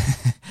in.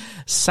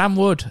 Sam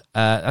Wood.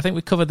 I think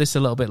we covered this a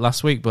little bit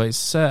last week, but it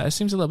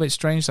seems a little bit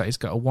strange that he's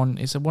got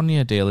it's a 1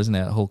 year deal, isn't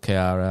it, at Hull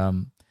KR?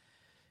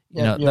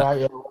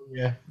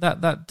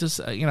 That does,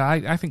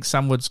 I think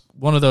Sam Wood's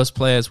one of those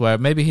players where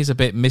maybe he's a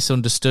bit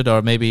misunderstood,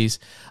 or maybe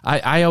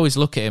I always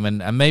look at him,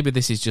 and maybe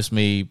this is just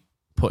me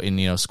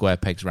putting, square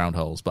pegs round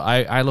holes, but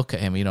I look at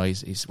him,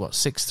 he's what,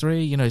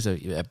 6'3", he's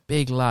a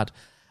big lad,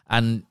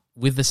 and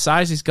with the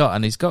size he's got,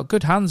 and he's got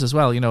good hands as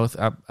well,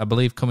 I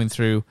believe coming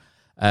through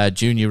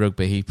junior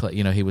rugby,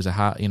 he was a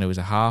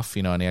half,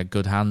 and he had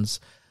good hands.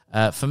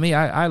 For me,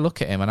 I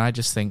look at him and I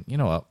just think,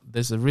 what,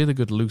 there's a really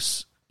good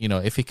loose,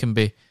 if he can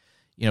be,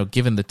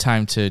 given the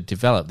time to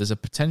develop, there's a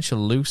potential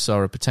loose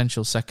or a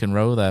potential second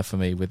row there for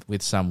me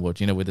with Sam Wood,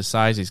 with the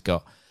size he's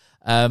got.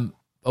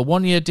 A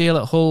 1 year deal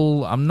at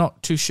Hull, I'm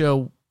not too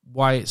sure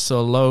why it's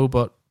so low,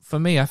 but for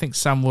me, I think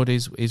Sam Wood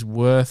is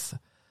worth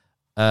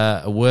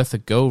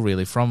a go,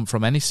 really,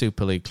 from any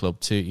Super League club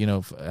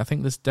to, I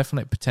think there's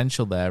definite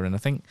potential there, and I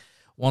think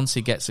once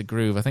he gets a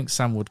groove, I think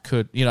Sam Wood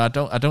could, I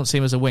don't see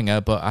him as a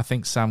winger, but I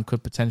think Sam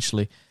could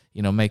potentially,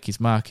 make his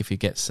mark if he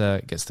gets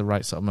the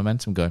right sort of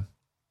momentum going.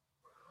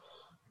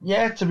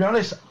 Yeah, to be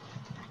honest,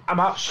 I'm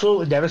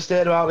absolutely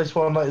devastated about this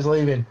one that he's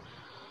leaving.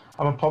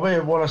 I'm probably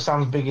one of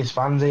Sam's biggest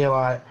fans here.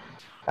 Like,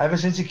 ever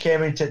since he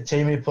came into the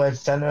team, he played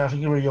centre. I think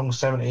he was a young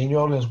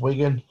 17-year-old against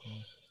Wigan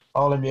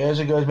all them years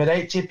ago. He's made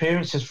 80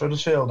 appearances for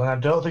Huddersfield, and I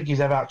don't think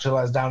he's ever actually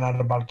let us down and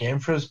had a bad game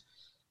for us.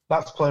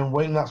 That's playing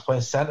wing, that's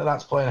playing centre,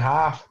 that's playing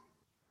half.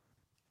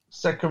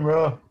 Second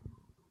row.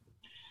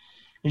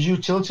 His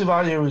utility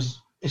value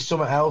is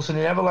something else, and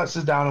he never lets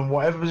us down in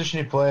whatever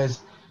position he plays.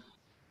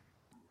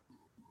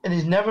 And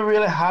he's never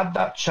really had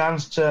that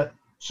chance to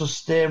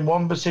sustain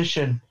one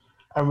position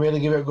and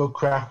really give it a good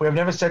crack. We have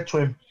never said to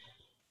him,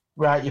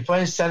 right, you're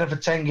playing centre for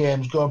 10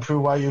 games, go and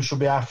prove why you should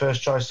be our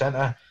first choice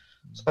centre.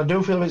 So I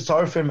do feel a bit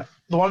sorry for him.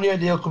 The 1 year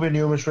deal could be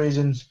numerous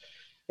reasons.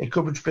 It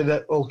could just be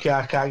that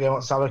OKR can't get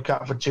on salary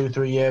cap for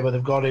 2-3 years, but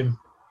they've got him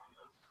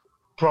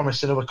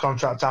promised another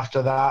contract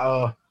after that,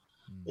 or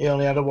he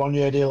only had a 1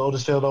 year deal at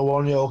Huddersfield or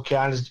 1 year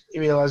OKR, and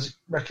he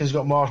reckons he's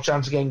got more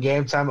chance of getting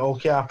game time at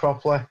OKR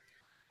properly.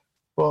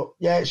 But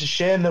yeah, it's a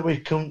shame that we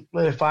couldn't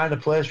really find a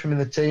place for him in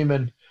the team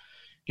and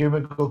give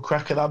him a good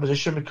crack at that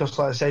position, because,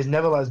 like I say, he's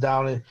never let us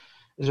down.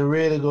 He's a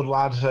really good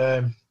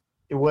lad.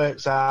 He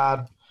works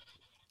hard.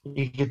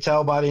 You can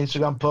tell by the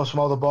Instagram post from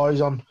all the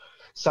boys on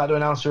Saturday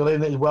announced leaving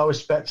that he's well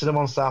respected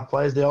amongst our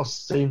players. They all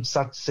seem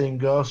sad to see him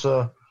go.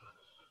 So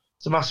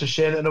it's a massive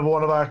shame that another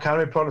one of our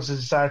academy products has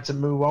decided to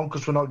move on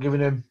because we're not giving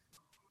him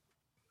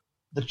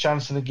the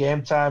chance in the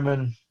game time,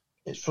 and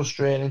it's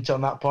frustrating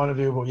on that point of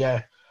view. But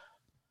yeah,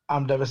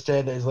 I'm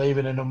devastated that he's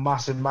leaving, and a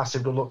massive,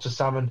 massive good luck to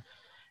Sam. And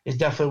he's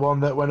definitely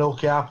one that when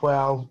OKR play,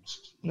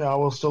 I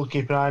will still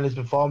keep an eye on his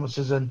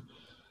performances, and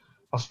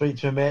I'll speak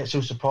to my mates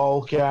who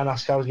support OKR and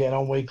ask how he's getting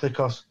on weekly,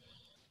 because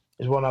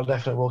he's one I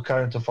definitely will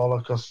carry him to follow,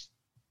 because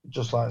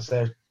just like I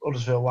said,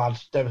 Huddersfield lad,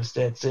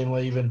 devastated to see him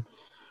leaving.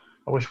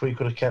 I wish we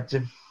could have kept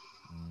him.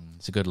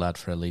 He's a good lad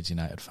for a Leeds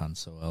United fan,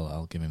 so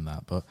I'll give him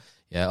that. But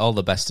yeah, all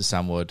the best to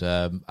Sam Wood.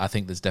 I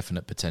think there's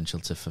definite potential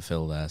to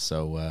fulfil there,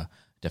 so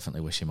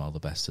definitely wish him all the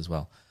best as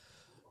well.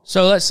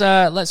 So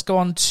let's go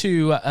on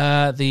to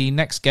the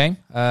next game.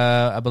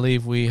 I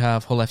believe we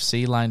have Hull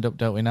FC lined up,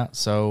 don't we, Nat?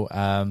 So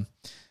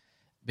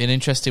be an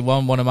interesting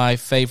one. One of my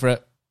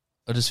favourite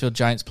Huddersfield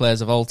Giants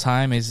players of all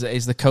time is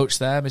the coach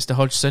there, Mr.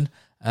 Hodgson.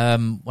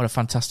 What a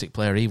fantastic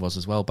player he was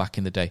as well back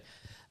in the day.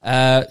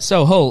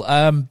 So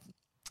Hull,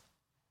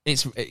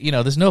 it's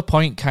there's no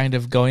point kind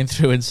of going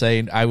through and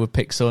saying I would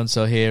pick so and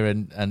so here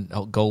and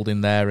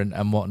Golding there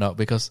and whatnot,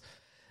 because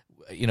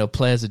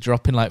players are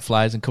dropping like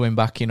flies and coming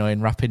back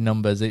in rapid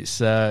numbers.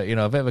 It's a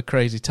bit of a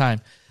crazy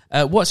time.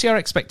 What's your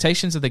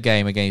expectations of the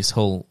game against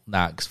Hull,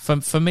 Nax?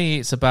 For me,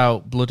 it's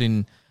about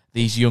blooding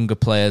these younger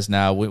players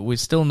now. We're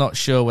still not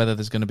sure whether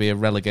there's going to be a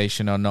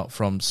relegation or not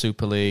from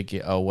Super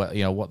League, or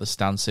what the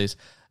stance is.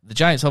 The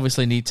Giants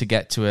obviously need to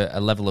get to a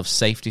level of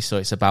safety, so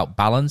it's about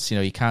balance.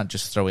 You can't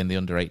just throw in the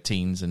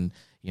under-18s and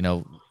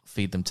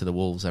feed them to the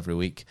wolves every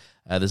week.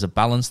 There's a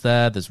balance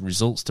there. There's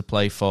results to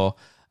play for.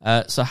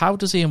 So how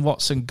does Ian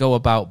Watson go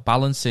about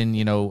balancing,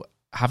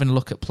 having a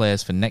look at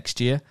players for next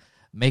year,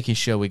 making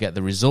sure we get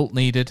the result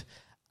needed,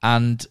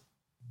 and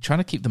trying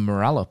to keep the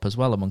morale up as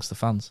well amongst the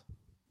fans?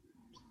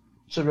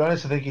 To be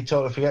honest, I think he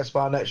totally forgets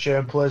about next year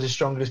and plays his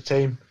strongest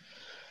team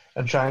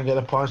and try and get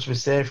the points for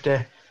safety.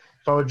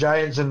 If I were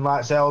Giants and,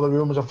 like say, all the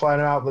rumours are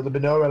flying out that there'd be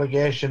no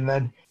relegation,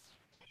 then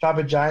if I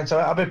were Giants,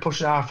 I'd be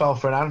pushing RFL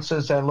for an answer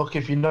and saying, look,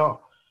 if you're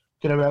not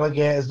going to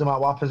relegate us no matter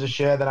what happens this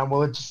year, then I'm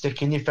willing to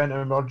stick in your Fenton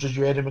and Rodgers,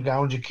 your Aidan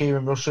McGowan, your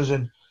Kieran Rushers,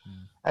 and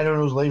anyone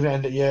who's leaving at the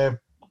end of the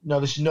year.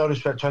 This is no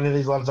respect to any of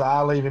these lads that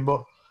are leaving,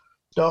 but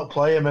don't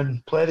play them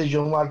and play these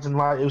young lads, and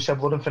like you said,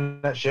 blood them for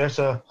next year.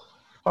 So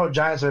if I were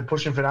Giants, I'd be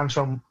pushing for an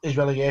answer on his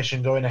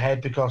relegation going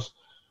ahead, because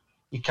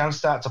you can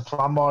start to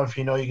plan more if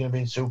you know you're going to be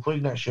in Super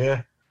League next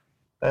year.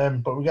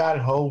 But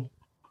regarding Hull,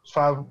 as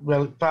far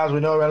as we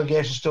know,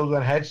 relegation's still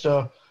going ahead,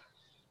 so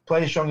play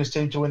your strongest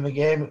team to win the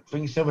game. I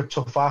think it's another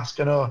tough ask.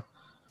 I know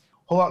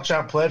Hull actually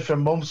haven't played for a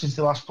month since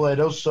they last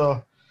played us, so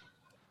I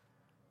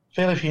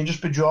feel if you can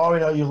just be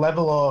drawing or you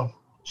level or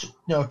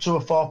 2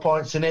 or 4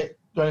 points in it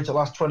going into the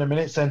last 20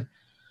 minutes, then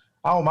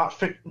our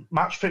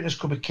match fitness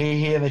could be key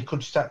here. They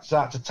could start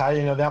to tie.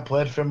 They haven't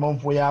played for a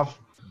month. We have.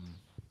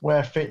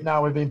 We're fit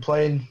now. We've been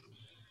playing.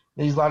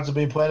 These lads have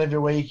been playing every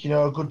week.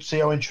 Good to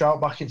see Owen Trout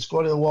back in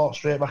squad. He'll walk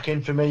straight back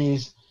in for me.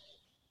 He's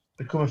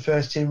becoming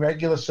first team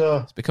regular. So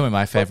it's becoming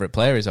my favourite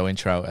player is Owen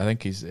Trout. I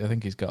think he's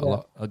got a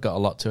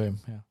lot to him.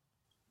 Yeah.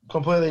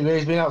 Completely agree.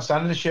 He's been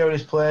outstanding this year when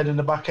he's played in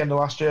the back end of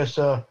last year.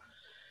 So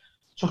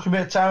took a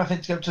bit of time, I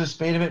think, to get up to the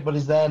speed of it, but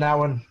he's there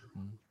now and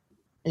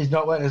he's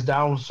not letting us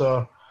down.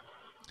 So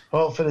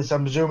hopefully,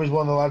 I'm presuming he's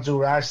one of the lads who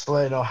were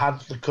isolated or had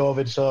the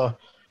COVID. So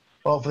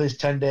hopefully, this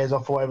 10 days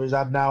off or whatever he's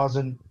had now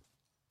hasn't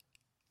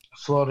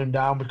slowed him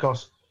down,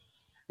 because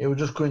he was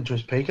just going to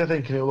his peak, I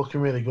think, and he was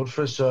looking really good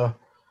for us. So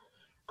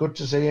good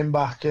to see him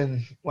back,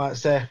 and like I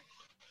say,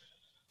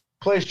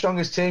 play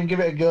strongest team, give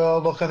it a go.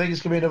 Look, I think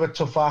it's going to be another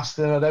tough ask.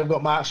 They've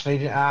got March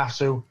needing half,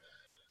 who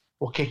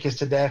will kick us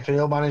to death, and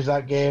he'll manage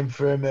that game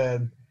for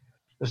him.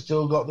 They've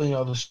still got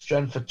the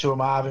strength for Tuam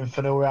Marvin,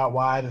 Fanua out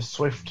wide, and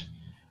Swift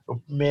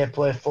may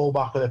play full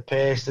back with a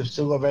pace. They've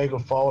still got a very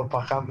good forward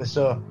pack, haven't they?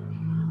 So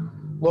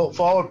look,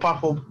 forward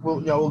pack will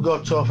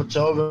go toe for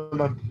toe with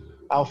them.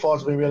 Our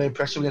forwards have been really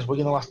impressive against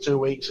Wigan the last 2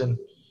 weeks and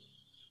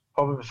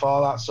probably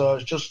before that. So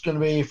it's just going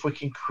to be if we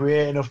can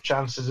create enough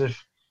chances,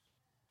 if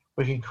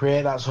we can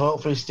create that. So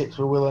hopefully sticks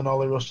with Will and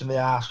Ollie Rust in the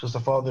arse, because I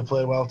thought they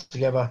played well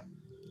together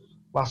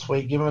last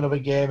week. Give them another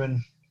game,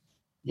 and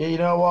yeah, you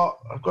know what?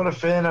 I've got a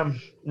feeling I'm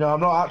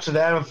not actually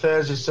there on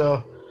Thursday,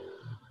 so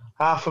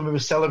half of me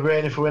was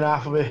celebrating if we win,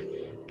 half of me a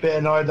bit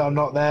annoyed that I'm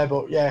not there.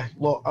 But yeah,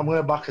 look, I'm going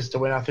to back us to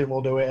win. I think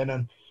we'll do it,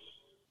 and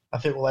I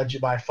think we'll edge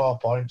it by 4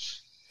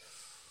 points.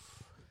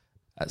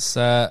 That's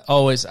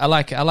always. I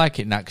like it,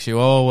 Nax. You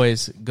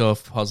always go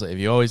positive.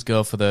 You always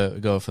go for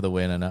the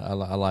win, and I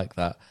like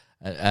that.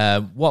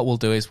 What we'll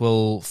do is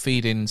we'll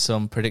feed in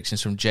some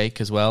predictions from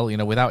Jake as well.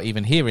 Without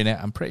even hearing it,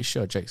 I'm pretty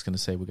sure Jake's going to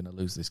say we're going to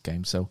lose this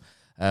game. So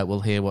we'll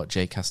hear what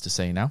Jake has to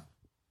say now.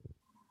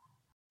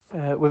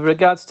 With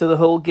regards to the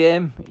whole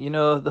game,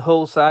 the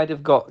whole side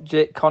have got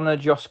Jake Connor,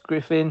 Josh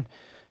Griffin,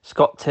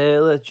 Scott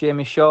Taylor,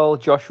 Jamie Shaw,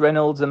 Josh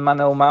Reynolds, and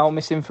Manuel Mao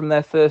missing from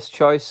their first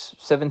choice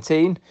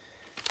 17.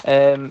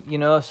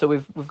 So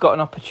we've got an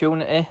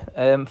opportunity.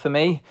 For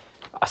me,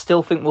 I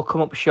still think we'll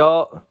come up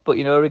short, but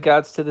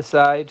regards to the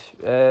side,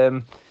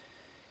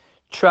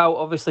 Trout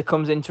obviously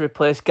comes in to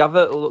replace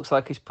Gavitt, who looks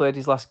like he's played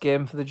his last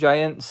game for the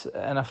Giants,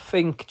 and I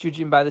think,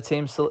 judging by the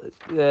team,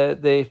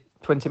 the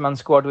 20-man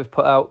squad we've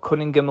put out,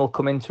 Cunningham will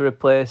come in to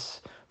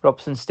replace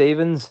Robson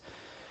Stevens.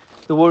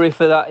 The worry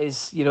for that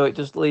is, it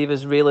does leave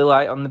us really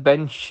light on the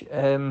bench.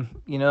 So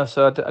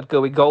I'd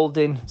go with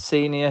Golding,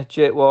 Senior,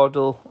 Jake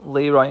Wardle,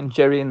 Leroy and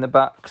Jerry in the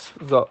backs.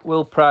 We've got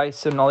Will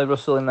Price and Ollie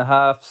Russell in the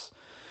halves.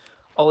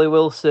 Ollie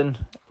Wilson,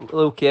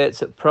 Luke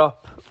Yates at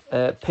prop.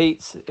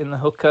 Pete's in the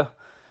hooker.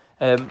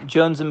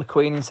 Jones and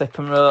McQueen in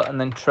second row, and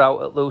then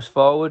Trout at loose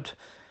forward.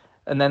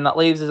 And then that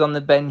leaves us on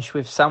the bench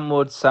with Sam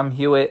Wood, Sam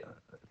Hewitt,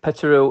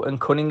 Petteru and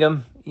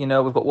Cunningham. We've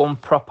got one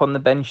prop on the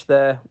bench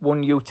there,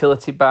 one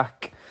utility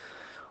back,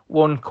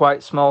 one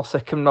quite small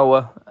second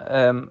rower,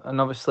 and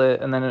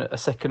then a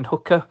second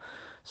hooker.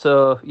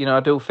 So, I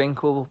do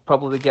think we'll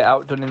probably get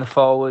outdone in the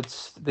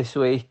forwards this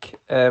week.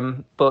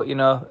 But,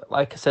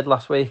 like I said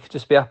last week,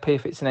 just be happy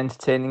if it's an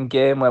entertaining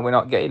game where we're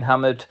not getting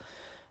hammered.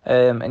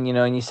 And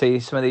you see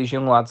some of these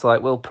young lads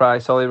like Will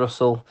Price, Ollie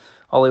Russell,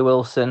 Ollie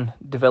Wilson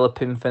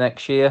developing for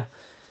next year.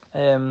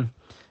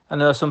 I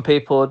know some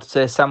people would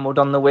say Sam Wood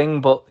on the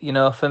wing, but,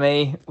 for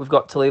me, we've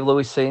got to leave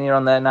Lewis Senior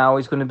on there now.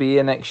 He's going to be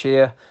here next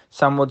year.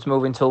 Sam Wood's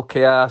moving to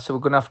KR, so we're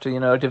going to have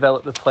to,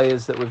 develop the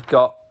players that we've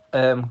got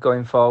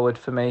going forward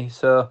for me.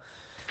 So,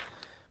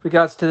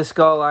 regards to the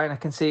scoreline, I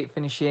can see it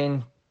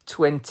finishing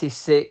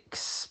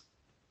 26-16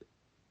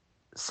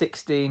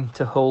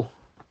 to Hull.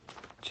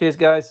 Cheers,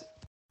 guys.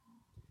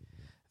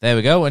 There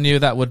we go. I knew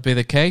that would be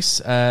the case.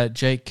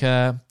 Jake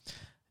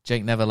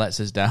never lets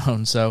us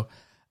down, so...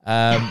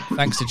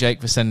 thanks to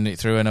Jake for sending it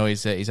through. I know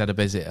he's had a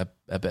bit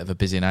of a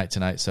busy night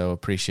tonight, so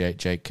appreciate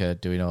Jake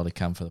doing all he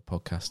can for the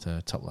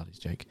podcast. Top lad is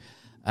Jake.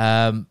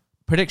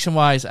 Prediction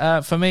wise,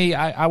 for me,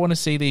 I want to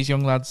see these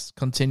young lads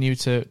continue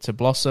to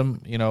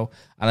blossom. And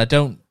I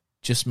don't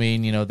just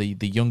mean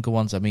the younger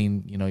ones. I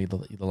mean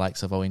the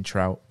likes of Owen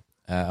Trout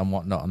and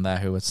whatnot on there,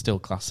 who are still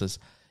classed as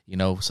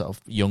sort of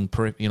young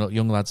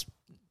lads,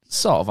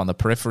 sort of on the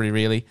periphery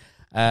really.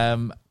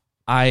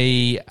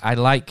 I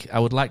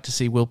would like to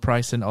see Will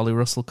Price and Ollie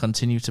Russell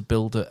continue to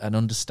build an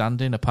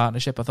understanding, a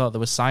partnership. I thought there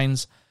were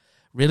signs,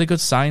 really good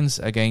signs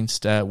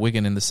against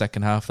Wigan in the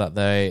second half that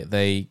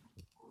they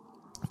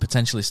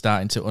potentially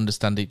starting to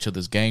understand each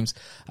other's games.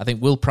 I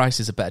think Will Price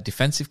is a better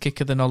defensive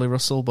kicker than Ollie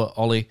Russell, but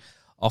Ollie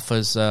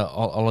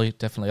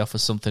definitely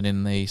offers something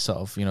in the sort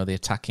of the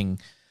attacking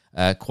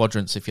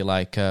quadrants, if you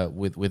like,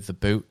 with the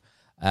boot.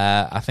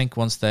 I think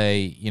once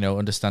they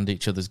understand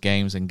each other's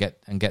games and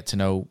get to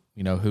know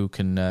who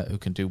can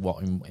do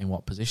what in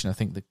what position, I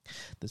think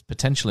there's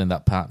potential in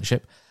that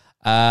partnership.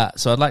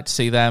 So I'd like to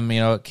see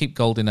them, keep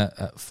Golding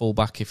at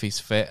fullback if he's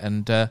fit,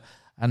 and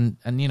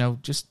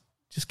just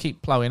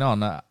keep ploughing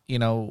on.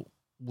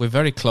 We're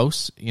very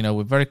close.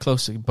 We're very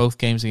close in both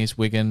games against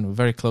Wigan. We're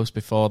very close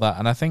before that,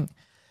 and I think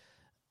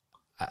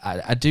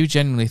I do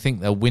genuinely think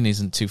their win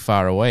isn't too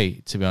far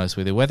away, to be honest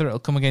with you. Whether it'll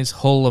come against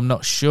Hull, I'm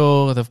not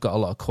sure. They've got a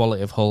lot of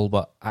quality of Hull,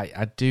 but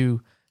I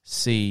do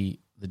see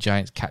the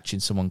Giants catching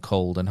someone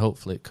cold, and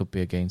hopefully it could be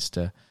against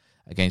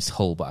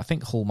Hull. But I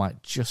think Hull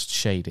might just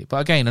shade it. But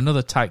again,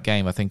 another tight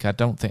game. I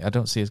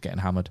don't see us getting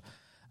hammered.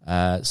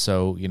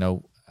 So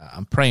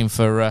I'm praying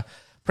for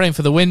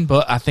the win,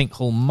 but I think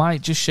Hull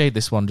might just shade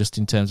this one just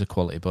in terms of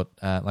quality. But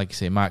like you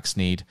say, Mark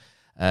Sneyd,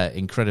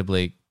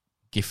 incredibly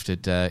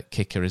gifted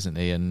kicker, isn't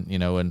he? And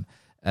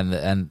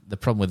the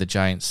problem with the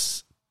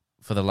Giants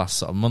for the last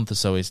sort of month or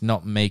so is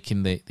not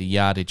making the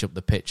yardage up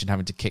the pitch and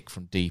having to kick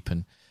from deep.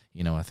 And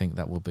I think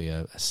that will be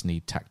a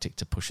Sneyd tactic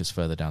to push us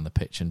further down the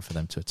pitch and for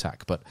them to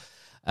attack. But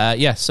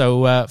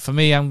so for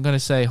me, I'm going to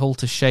say Hull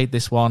to shade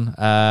this one.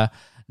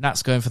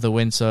 Nat's going for the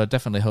win, so I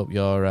definitely hope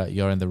you're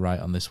in the right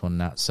on this one,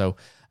 Nat. So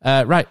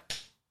right,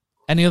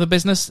 any other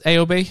business,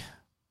 AOB?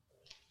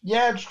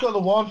 Yeah, I've just got the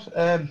one.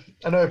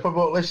 I know you probably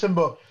won't listen,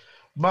 but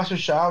massive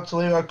shout out to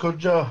Leroy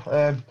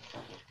Cudjoe.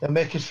 He'll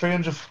make his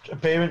 300th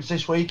appearance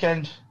this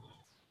weekend,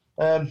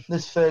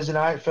 this Thursday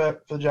night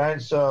for the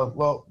Giants. So,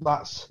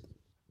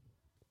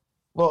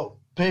 look,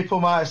 people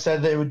might have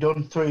said that he was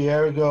done 3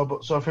 years ago,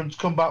 but so for him to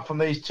come back from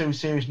these 2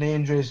 serious knee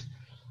injuries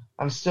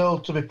and still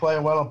to be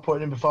playing well and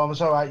putting in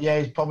performance, all right, yeah,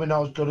 he's probably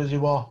not as good as he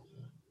was,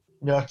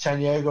 10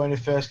 years ago when he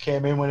first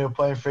came in when he was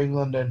playing for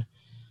England, and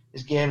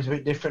his game's a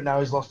bit different now.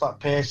 He's lost that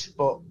pace,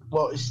 but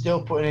look, he's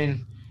still putting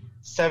in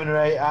 7 or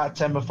 8 out of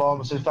 10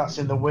 performances, if that's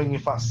in the wing,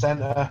 if that's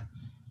centre.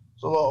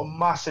 So a lot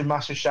of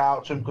massive shout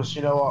out to him, because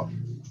you know what,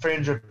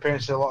 300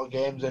 appearances in a lot of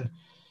games, and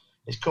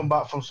he's come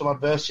back from some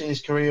adversity in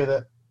his career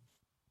that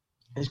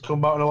he's come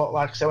back in a lot.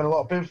 Like I said, when a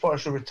lot of people thought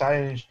he should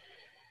retire, and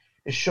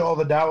he's shut all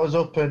the doubters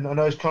up, and I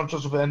know his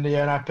contract's up at the end of the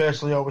year, and I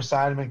personally hope we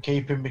sign him and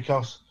keep him,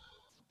 because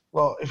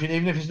well,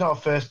 even if he's not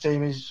a first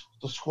team,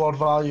 the squad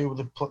value,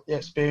 the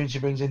experience he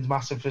brings in is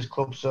massive for his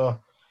club. So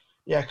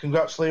yeah,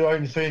 congrats Leroy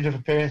on your 300th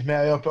appearance, mate.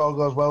 I hope it all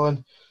goes well,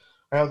 and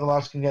I hope the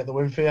lads can get the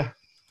win for you.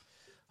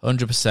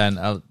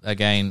 100%.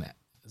 Again,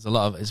 it's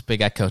a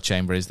big echo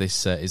chamber. Is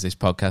this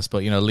podcast?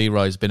 But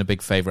Leroy's been a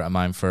big favourite of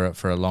mine for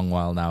a long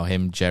while now.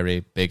 Him,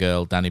 Jerry, Big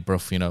Earl, Danny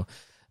Brough.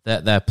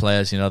 They're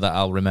players that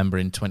I'll remember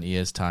in 20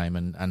 years' time,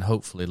 and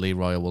hopefully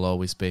Leroy will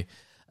always be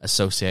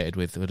associated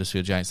with the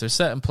Huddersfield Giants. There's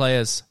certain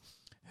players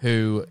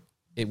who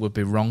it would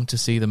be wrong to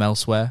see them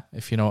elsewhere,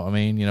 if you know what I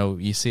mean.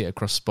 You see it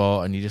across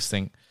sport, and you just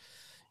think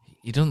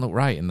he doesn't look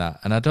right in that.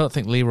 And I don't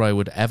think Leroy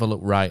would ever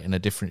look right in a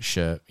different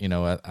shirt.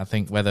 I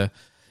think whether.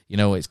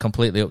 It's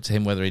completely up to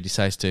him whether he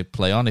decides to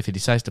play on. If he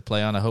decides to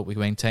play on, I hope we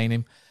maintain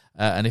him.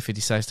 And if he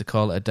decides to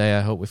call it a day, I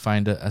hope we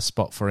find a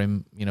spot for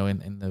him,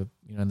 in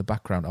the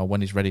background, or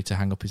when he's ready to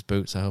hang up his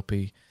boots. I hope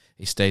he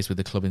stays with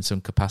the club in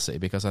some capacity,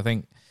 because I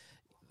think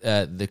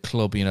the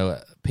club,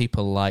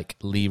 people like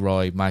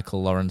Leroy,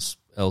 Michael Lawrence,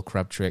 Earl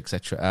Crabtree,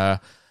 etc., are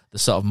the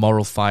sort of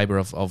moral fibre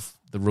of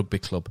the rugby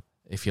club,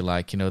 if you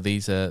like.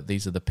 These are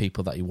the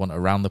people that you want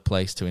around the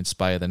place to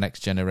inspire the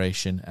next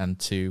generation, and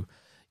to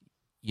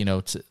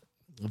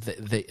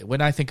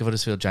when I think of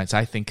Huddersfield Giants,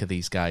 I think of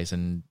these guys,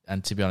 and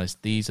to be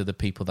honest, these are the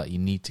people that you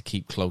need to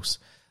keep close.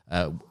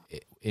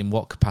 In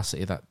what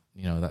capacity, that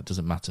that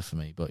doesn't matter for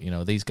me, but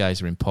these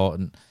guys are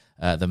important.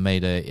 They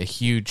made a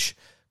huge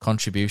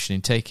contribution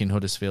in taking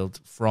Huddersfield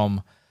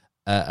from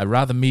a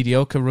rather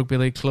mediocre rugby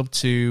league club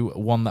to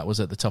one that was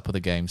at the top of the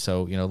game.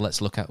 So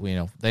let's look at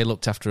they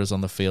looked after us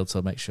on the field,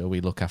 so make sure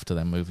we look after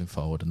them moving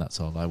forward, and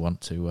that's all I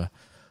want to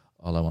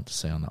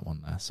say on that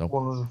one there.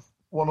 So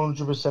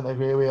 100%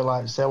 agree with you.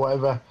 Like I say,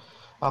 whatever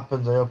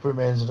happens, I hope it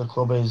remains at the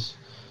club is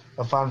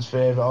a fan's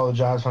favourite. All the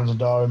Giants fans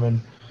adore him,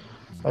 and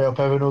I hope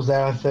everyone who's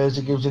there on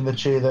Thursday gives him the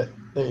cheer that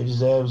he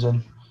deserves,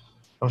 and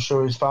I'm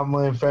sure his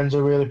family and friends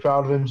are really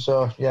proud of him.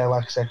 So yeah,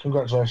 like I said,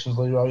 congratulations,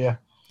 Leroy.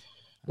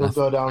 You'll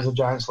go down as a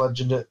Giants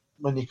legend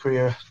when your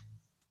career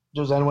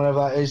does end, whenever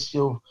that is.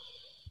 You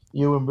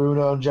and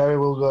Bruno and Jerry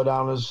will go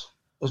down as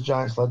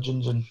Giants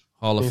legends, and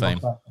Hall of Fame.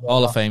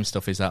 Hall of Fame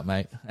stuff is that,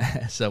 mate.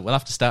 So we'll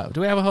have to start.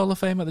 Do we have a Hall of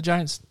Fame at the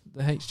Giants?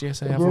 The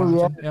HGSA have one?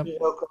 Yeah.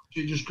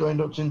 She just got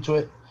inducted into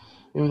it.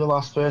 He was the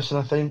last person,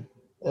 I think.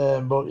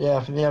 But yeah,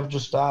 I think they have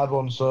just started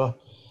one. So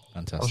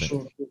fantastic. I'm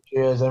sure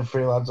cheers and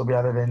 3 lads will be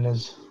added in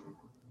as.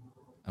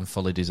 And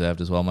fully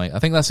deserved as well, mate. I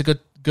think that's a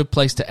good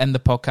place to end the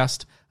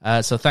podcast.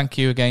 So thank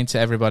you again to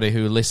everybody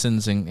who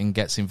listens and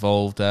gets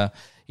involved.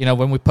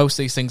 When we post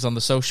these things on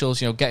the socials,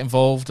 get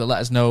involved. Let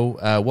us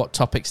know what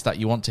topics that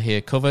you want to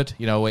hear covered.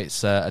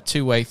 It's a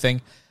two-way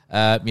thing.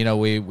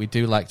 We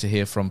do like to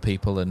hear from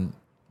people, and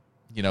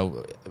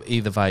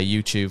either via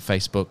YouTube,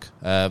 Facebook,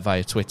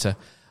 via Twitter.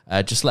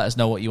 Just let us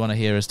know what you want to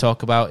hear us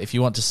talk about. If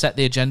you want to set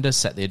the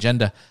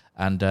agenda,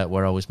 and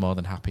we're always more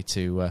than happy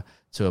to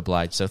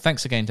oblige. So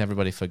thanks again to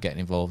everybody for getting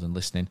involved and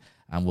listening,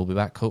 and we'll be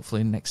back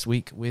hopefully next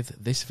week with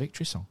this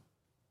victory song.